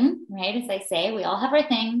our thing, right? As I say, we all have our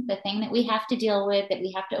thing, the thing that we have to deal with, that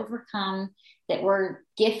we have to overcome, that we're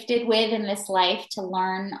gifted with in this life to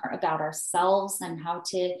learn about ourselves and how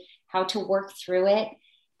to work through it.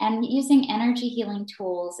 And using energy healing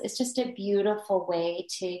tools is just a beautiful way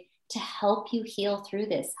to to help you heal through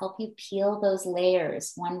this, help you peel those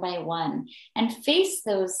layers one by one and face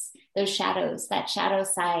those shadows, that shadow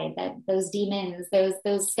side, those demons,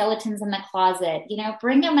 those skeletons in the closet,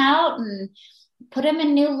 bring them out and put them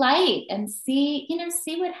in new light and see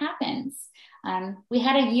what happens. We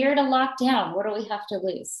had a year to lock down. What do we have to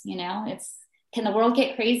lose? Can the world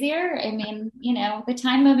get crazier? I mean, the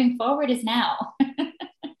time moving forward is now.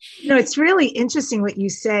 It's really interesting what you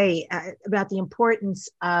say about the importance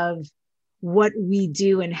of what we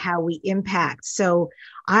do and how we impact. So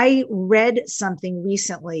I read something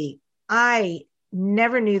recently. I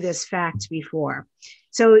never knew this fact before.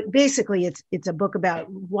 So basically it's a book about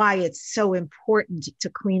why it's so important to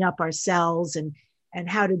clean up ourselves and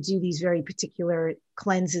how to do these very particular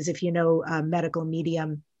cleanses, if you know Medical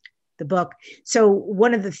Medium, the book. So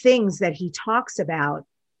one of the things that he talks about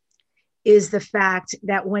is the fact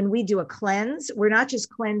that when we do a cleanse, we're not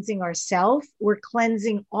just cleansing ourselves, we're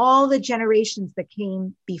cleansing all the generations that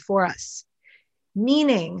came before us,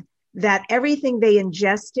 meaning that everything they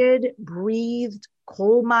ingested, breathed,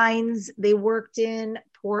 coal mines they worked in,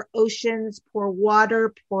 poor oceans, poor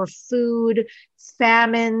water, poor food,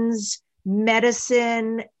 famines,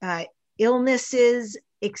 medicine, illnesses,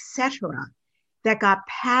 etc., that got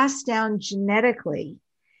passed down genetically.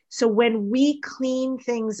 So when we clean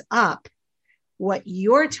things up, what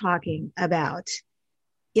you're talking about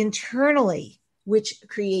internally, which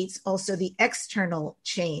creates also the external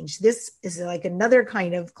change. This is like another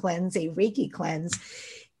kind of cleanse, a Reiki cleanse.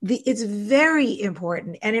 It's very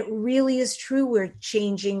important. And it really is true. We're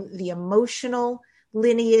changing the emotional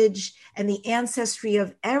lineage and the ancestry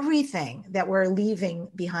of everything that we're leaving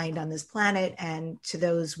behind on this planet and to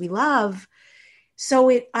those we love.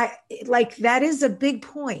 So that is a big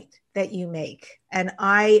point that you make. And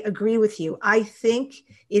I agree with you. I think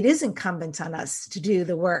it is incumbent on us to do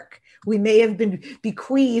the work. We may have been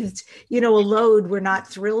bequeathed, a load we're not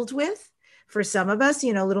thrilled with. For some of us,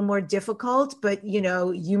 a little more difficult, but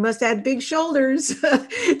you must have big shoulders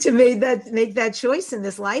to make that choice in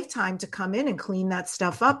this lifetime to come in and clean that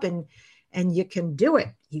stuff up, and you can do it.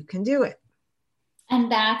 You can do it. And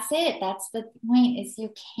that's it. That's the point, is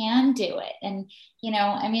you can do it. And,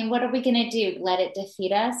 what are we going to do? Let it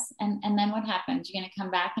defeat us? And then what happens? You're going to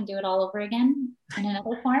come back and do it all over again in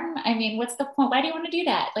another form? I mean, what's the point? Why do you want to do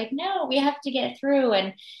that? No, we have to get through.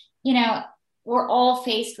 And, we're all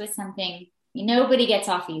faced with something. Nobody gets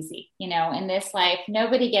off easy, in this life.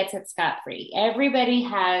 Nobody gets it scot-free. Everybody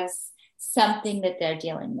has something that they're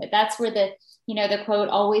dealing with. That's where the quote,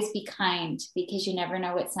 always be kind, because you never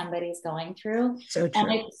know what somebody's going through. So true.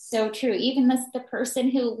 And it's so true. Even the person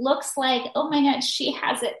who looks like, oh my God, she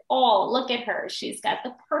has it all. Look at her. She's got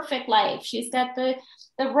the perfect life. She's got the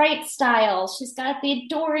right style. She's got the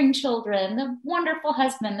adoring children, the wonderful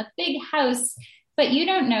husband, the big house. But you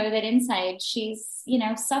don't know that inside she's,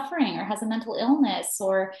 suffering or has a mental illness,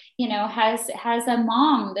 or, has a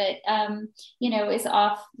mom that, is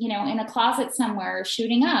off, in a closet somewhere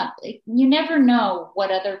shooting up. You never know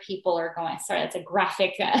what other people are going. Sorry, that's a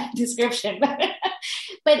graphic description, but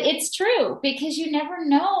it's true, because you never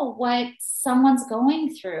know what someone's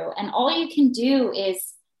going through. And all you can do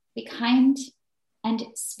is be kind and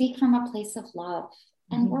speak from a place of love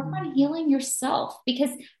and work on healing yourself,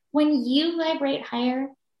 because when you vibrate higher,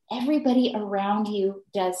 everybody around you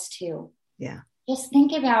does too. Yeah. Just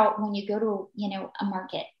think about when you go to, a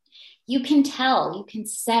market, you can tell, you can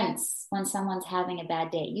sense when someone's having a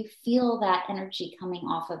bad day. You feel that energy coming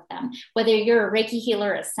off of them, whether you're a Reiki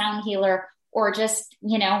healer, a sound healer, or just,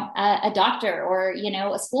 a doctor or,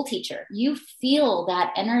 a school teacher. You feel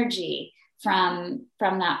that energy from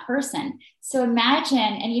that person. So imagine,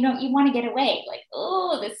 and you want to get away,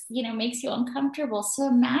 this, makes you uncomfortable. So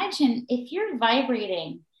imagine if you're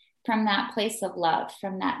vibrating from that place of love,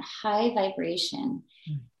 from that high vibration,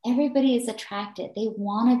 everybody is attracted. They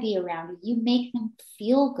want to be around you. You make them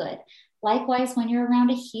feel good. Likewise, when you're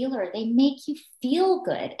around a healer, they make you feel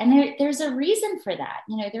good. And there's a reason for that.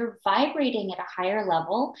 They're vibrating at a higher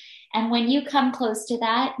level. And when you come close to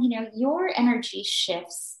that, your energy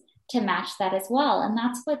shifts to match that as well. And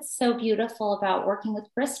that's what's so beautiful about working with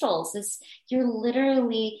crystals, is you're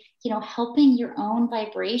literally, helping your own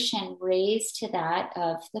vibration raise to that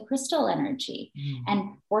of the crystal energy.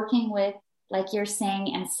 And working with, like you're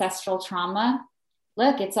saying, ancestral trauma.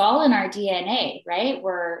 Look, it's all in our DNA, right?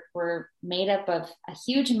 We're made up of a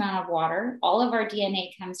huge amount of water. All of our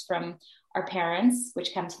DNA comes from our parents,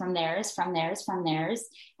 which comes from theirs, from theirs, from theirs.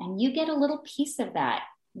 And you get a little piece of that.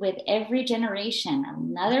 With every generation,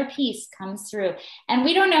 another piece comes through, and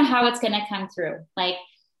we don't know how it's going to come through. Like,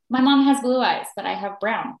 my mom has blue eyes, but I have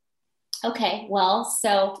brown. Okay, well,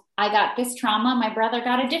 so I got this trauma. My brother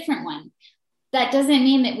got a different one. That doesn't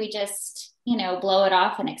mean that we just, blow it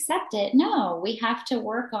off and accept it. No, we have to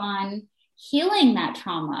work on healing that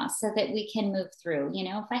trauma so that we can move through.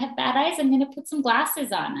 If I have bad eyes, I'm going to put some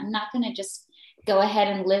glasses on. I'm not going to just go ahead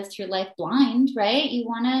and live through life blind, right? You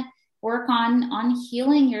want to work on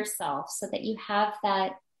healing yourself so that you have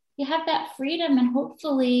that freedom and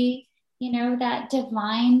hopefully, that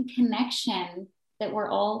divine connection that we're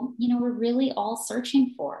all, we're really all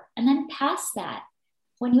searching for. And then past that,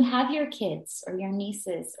 when you have your kids or your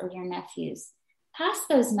nieces or your nephews, pass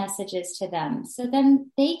those messages to them so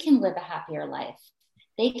then they can live a happier life.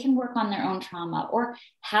 They can work on their own trauma or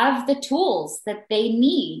have the tools that they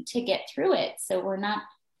need to get through it. So we're not,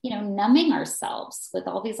 numbing ourselves with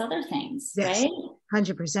all these other things, Yes, right?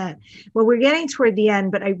 100%. Well, we're getting toward the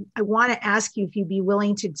end, but I want to ask you if you'd be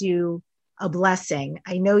willing to do a blessing.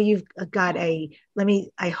 I know you've got I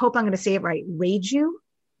hope I'm going to say it right.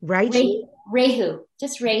 Rehu,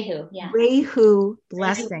 just Rehu. Yeah. Rehu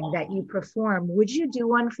blessing that you perform. Would you do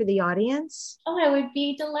one for the audience? Oh, I would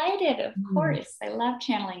be delighted. Of course. I love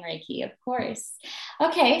channeling Reiki. Of course.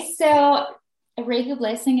 Okay. So a Reiki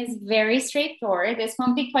blessing is very straightforward. This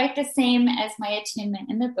won't be quite the same as my attunement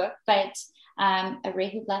in the book, but a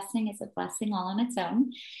Reiki blessing is a blessing all on its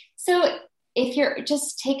own. So if you're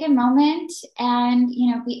just take a moment and,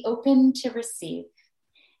 be open to receive.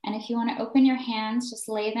 And if you want to open your hands, just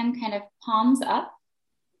lay them kind of palms up,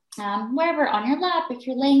 wherever on your lap, if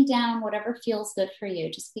you're laying down, whatever feels good for you,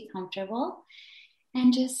 just be comfortable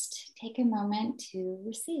and just take a moment to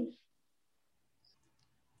receive.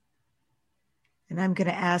 And I'm going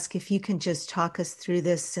to ask if you can just talk us through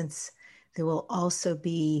this, since this will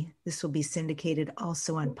be syndicated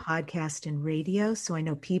also on podcast and radio. So I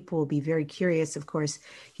know people will be very curious. Of course,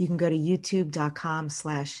 you can go to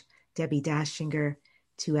youtube.com/Debbi Dachinger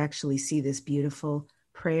to actually see this beautiful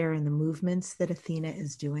prayer and the movements that Athena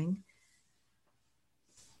is doing.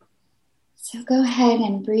 So go ahead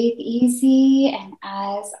and breathe easy. And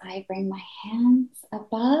as I bring my hands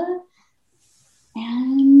above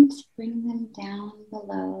and bring them down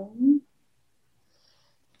below,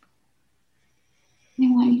 I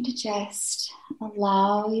want you to just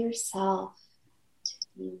allow yourself to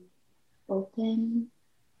be open,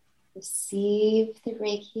 receive the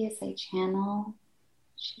Reiki as I channel.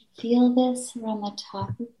 You should feel this around the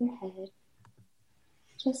top of your head,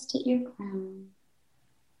 just at your crown.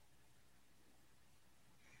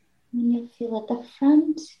 And you'll feel at the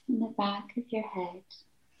front and the back of your head,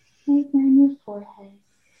 right around your forehead.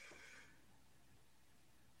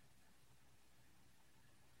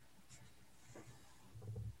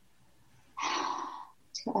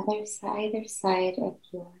 To either side of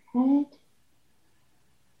your head,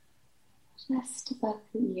 just above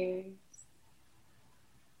the ears.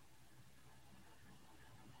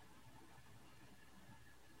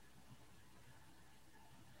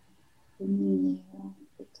 Bringing you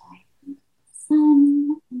the diamond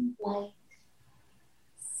sun and light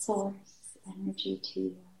source energy to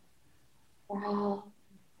your brow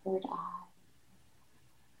and third eye.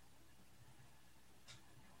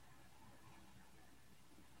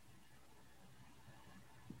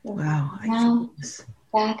 Wow.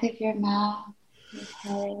 Back of your mouth, your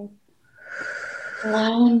head,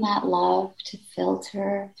 allowing that love to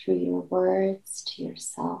filter through your words to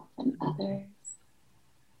yourself and others.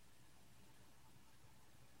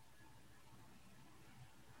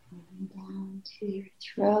 Moving down to your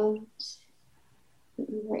throat, that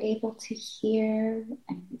you were able to hear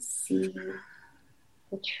and receive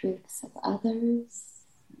the truths of others,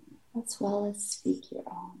 as well as speak your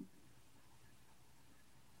own.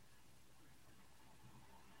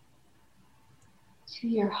 To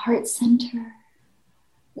your heart center,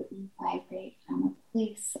 that you vibrate from a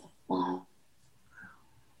place of love.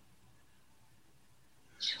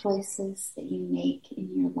 Choices that you make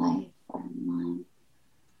in your life are in line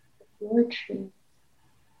with your truth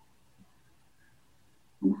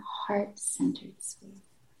in a heart-centered space.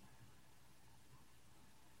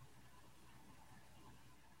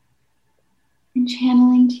 And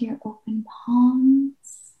channeling to your open palms,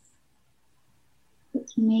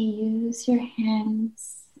 that you may use your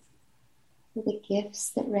hands for the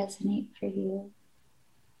gifts that resonate for you,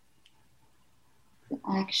 the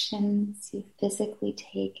actions you physically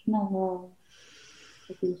take in the world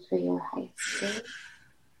to be for your highest good.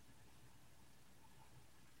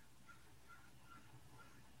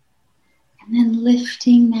 And then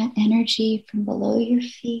lifting that energy from below your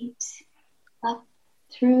feet up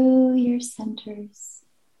through your centers,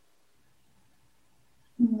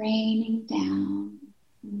 and raining down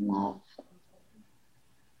love over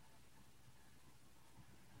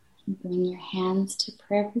you. Bring your hands to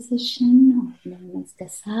prayer position, or known as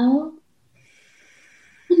Gasal.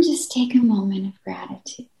 And just take a moment of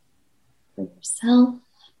gratitude for yourself,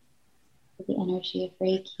 for the energy of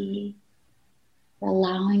Reiki, for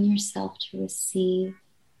allowing yourself to receive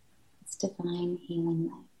this divine healing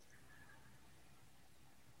light.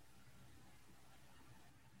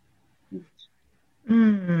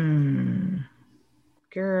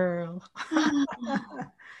 Girl.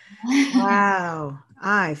 Wow.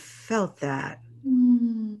 I felt that.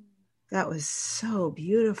 That was so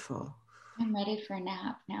beautiful. I'm ready for a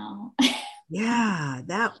nap now. Yeah,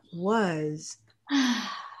 that was, I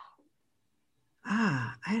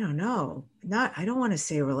don't know. I don't want to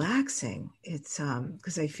say relaxing. It's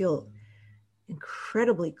because I feel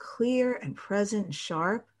incredibly clear and present and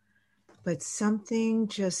sharp, but something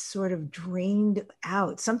just sort of drained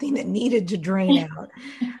out, something that needed to drain out.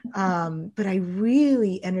 But I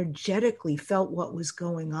really energetically felt what was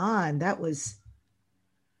going on. That was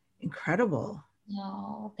incredible.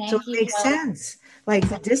 No, thank so you. It makes sense. Like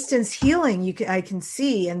the distance healing, I can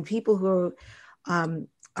see, and people who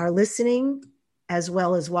are listening as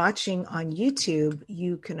well as watching on YouTube,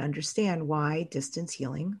 you can understand why distance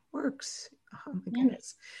healing works. Oh my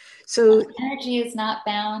goodness. So energy is not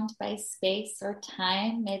bound by space or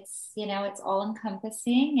time. It's, it's all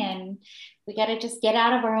encompassing, and we got to just get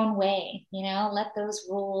out of our own way, let those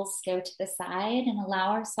rules go to the side and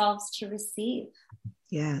allow ourselves to receive.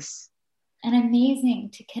 Yes. And amazing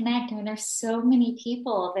to connect. I mean, there's so many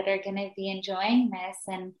people that are going to be enjoying this,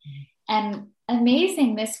 and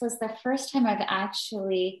amazing. This was the first time I've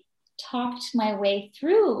actually talked my way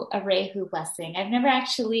through a Reiki blessing. I've never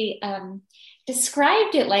actually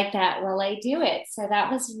described it like that while I do it. So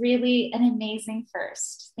that was really an amazing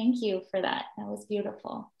first. Thank you for that. That was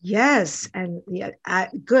beautiful. Yes. And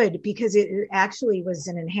good, because it actually was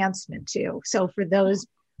an enhancement too. So for those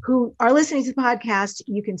who are listening to the podcast,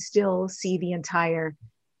 you can still see the entire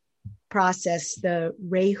process, the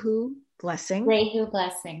Reiki blessing. Reiki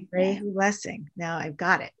blessing. Reiki blessing. Now I've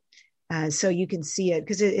got it. So you can see it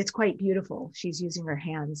because it's quite beautiful. She's using her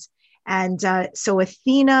hands. And so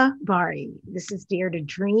Athena Bahri, this is Dare to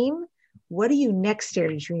Dream. What do you next dare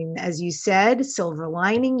to dream? As you said, silver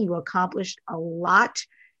lining, you accomplished a lot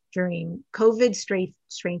during COVID,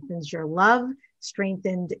 strengthens your love,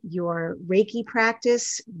 strengthened your Reiki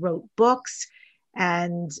practice, wrote books,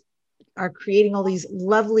 and are creating all these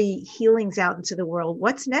lovely healings out into the world.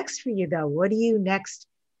 What's next for you though? What do you next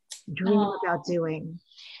dream about doing?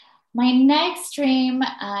 My next dream,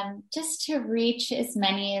 just to reach as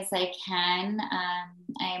many as I can. I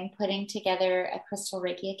am putting together a Crystal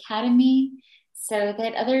Reiki Academy so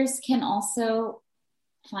that others can also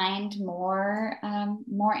find more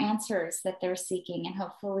answers that they're seeking, and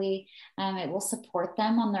hopefully it will support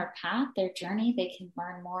them on their path, their journey. They can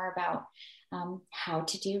learn more about how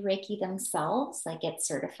to do Reiki themselves, like get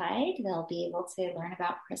certified. They'll be able to learn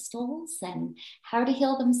about crystals and how to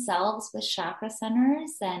heal themselves with chakra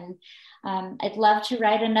centers. And I'd love to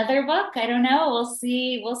write another book. I don't know. We'll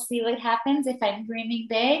see what happens if I'm dreaming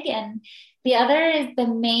big. And the other is the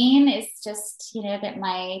main is just, that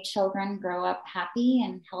my children grow up happy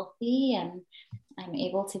and healthy, and I'm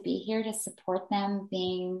able to be here to support them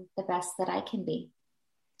being the best that I can be.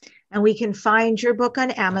 And we can find your book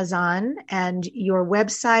on Amazon and your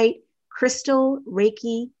website,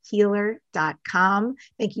 crystalreikihealer.com.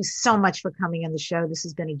 Thank you so much for coming on the show. This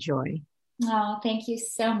has been a joy. Oh, thank you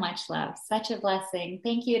so much, love. Such a blessing.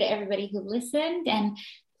 Thank you to everybody who listened. And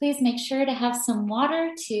please make sure to have some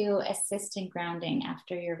water to assist in grounding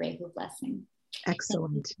after your Reiki blessing.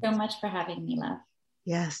 Excellent. Thank you so much for having me, love.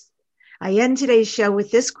 Yes. I end today's show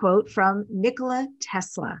with this quote from Nikola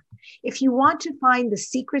Tesla. If you want to find the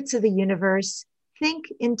secrets of the universe, think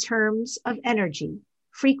in terms of energy,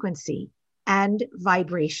 frequency, and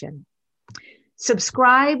vibration.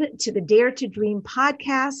 Subscribe to the Dare to Dream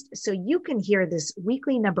podcast so you can hear this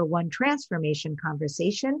weekly #1 transformation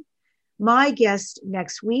conversation. My guest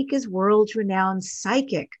next week is world-renowned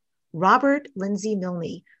psychic Robert Lindsay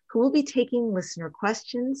Milne, who will be taking listener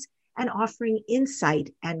questions and offering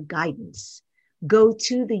insight and guidance. Go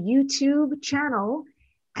to the YouTube channel,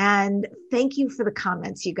 and thank you for the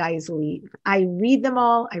comments you guys leave. I read them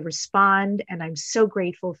all, I respond, and I'm so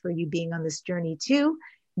grateful for you being on this journey too.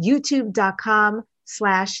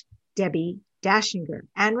 youtube.com/Debbi Dachinger.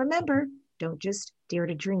 And remember, don't just dare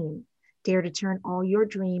to dream, dare to turn all your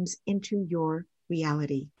dreams into your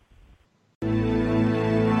reality.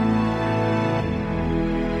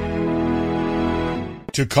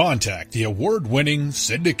 To contact the award-winning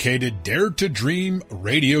syndicated Dare to Dream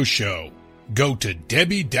radio show, go to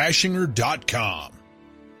DebbiDachinger.com.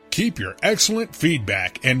 Keep your excellent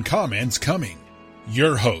feedback and comments coming.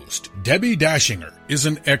 Your host, Debbi Dachinger, is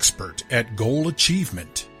an expert at goal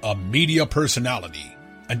achievement, a media personality,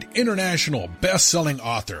 an international best-selling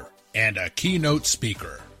author, and a keynote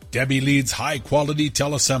speaker. Debbi leads high-quality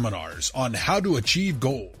teleseminars on how to achieve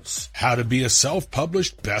goals, how to be a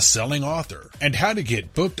self-published best-selling author, and how to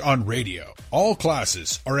get booked on radio. All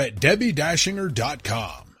classes are at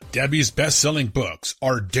DebbiDachinger.com. Debbi's best-selling books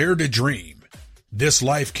are Dare to Dream, This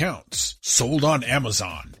Life Counts, sold on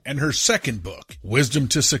Amazon, and her second book, Wisdom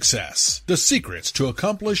to Success, The Secrets to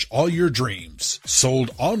Accomplish All Your Dreams,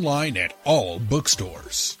 sold online at all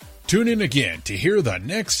bookstores. Tune in again to hear the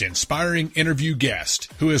next inspiring interview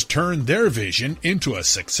guest who has turned their vision into a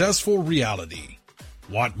successful reality.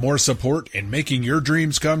 Want more support in making your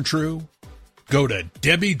dreams come true? Go to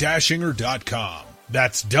DebbiDachinger.com.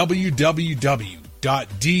 That's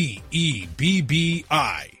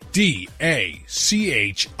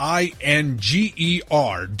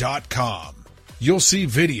www.DebbiDachinger.com. You'll see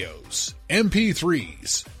videos,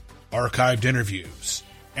 MP3s, archived interviews,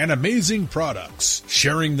 and amazing products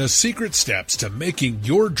sharing the secret steps to making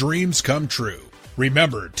your dreams come true.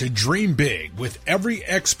 Remember to dream big with every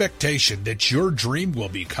expectation that your dream will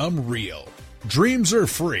become real. Dreams are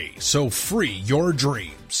free, so free your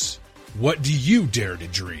dreams. What do you dare to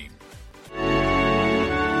dream?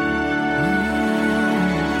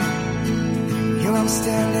 Here I'm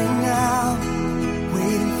standing now,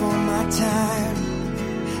 waiting for my time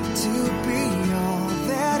to be yours.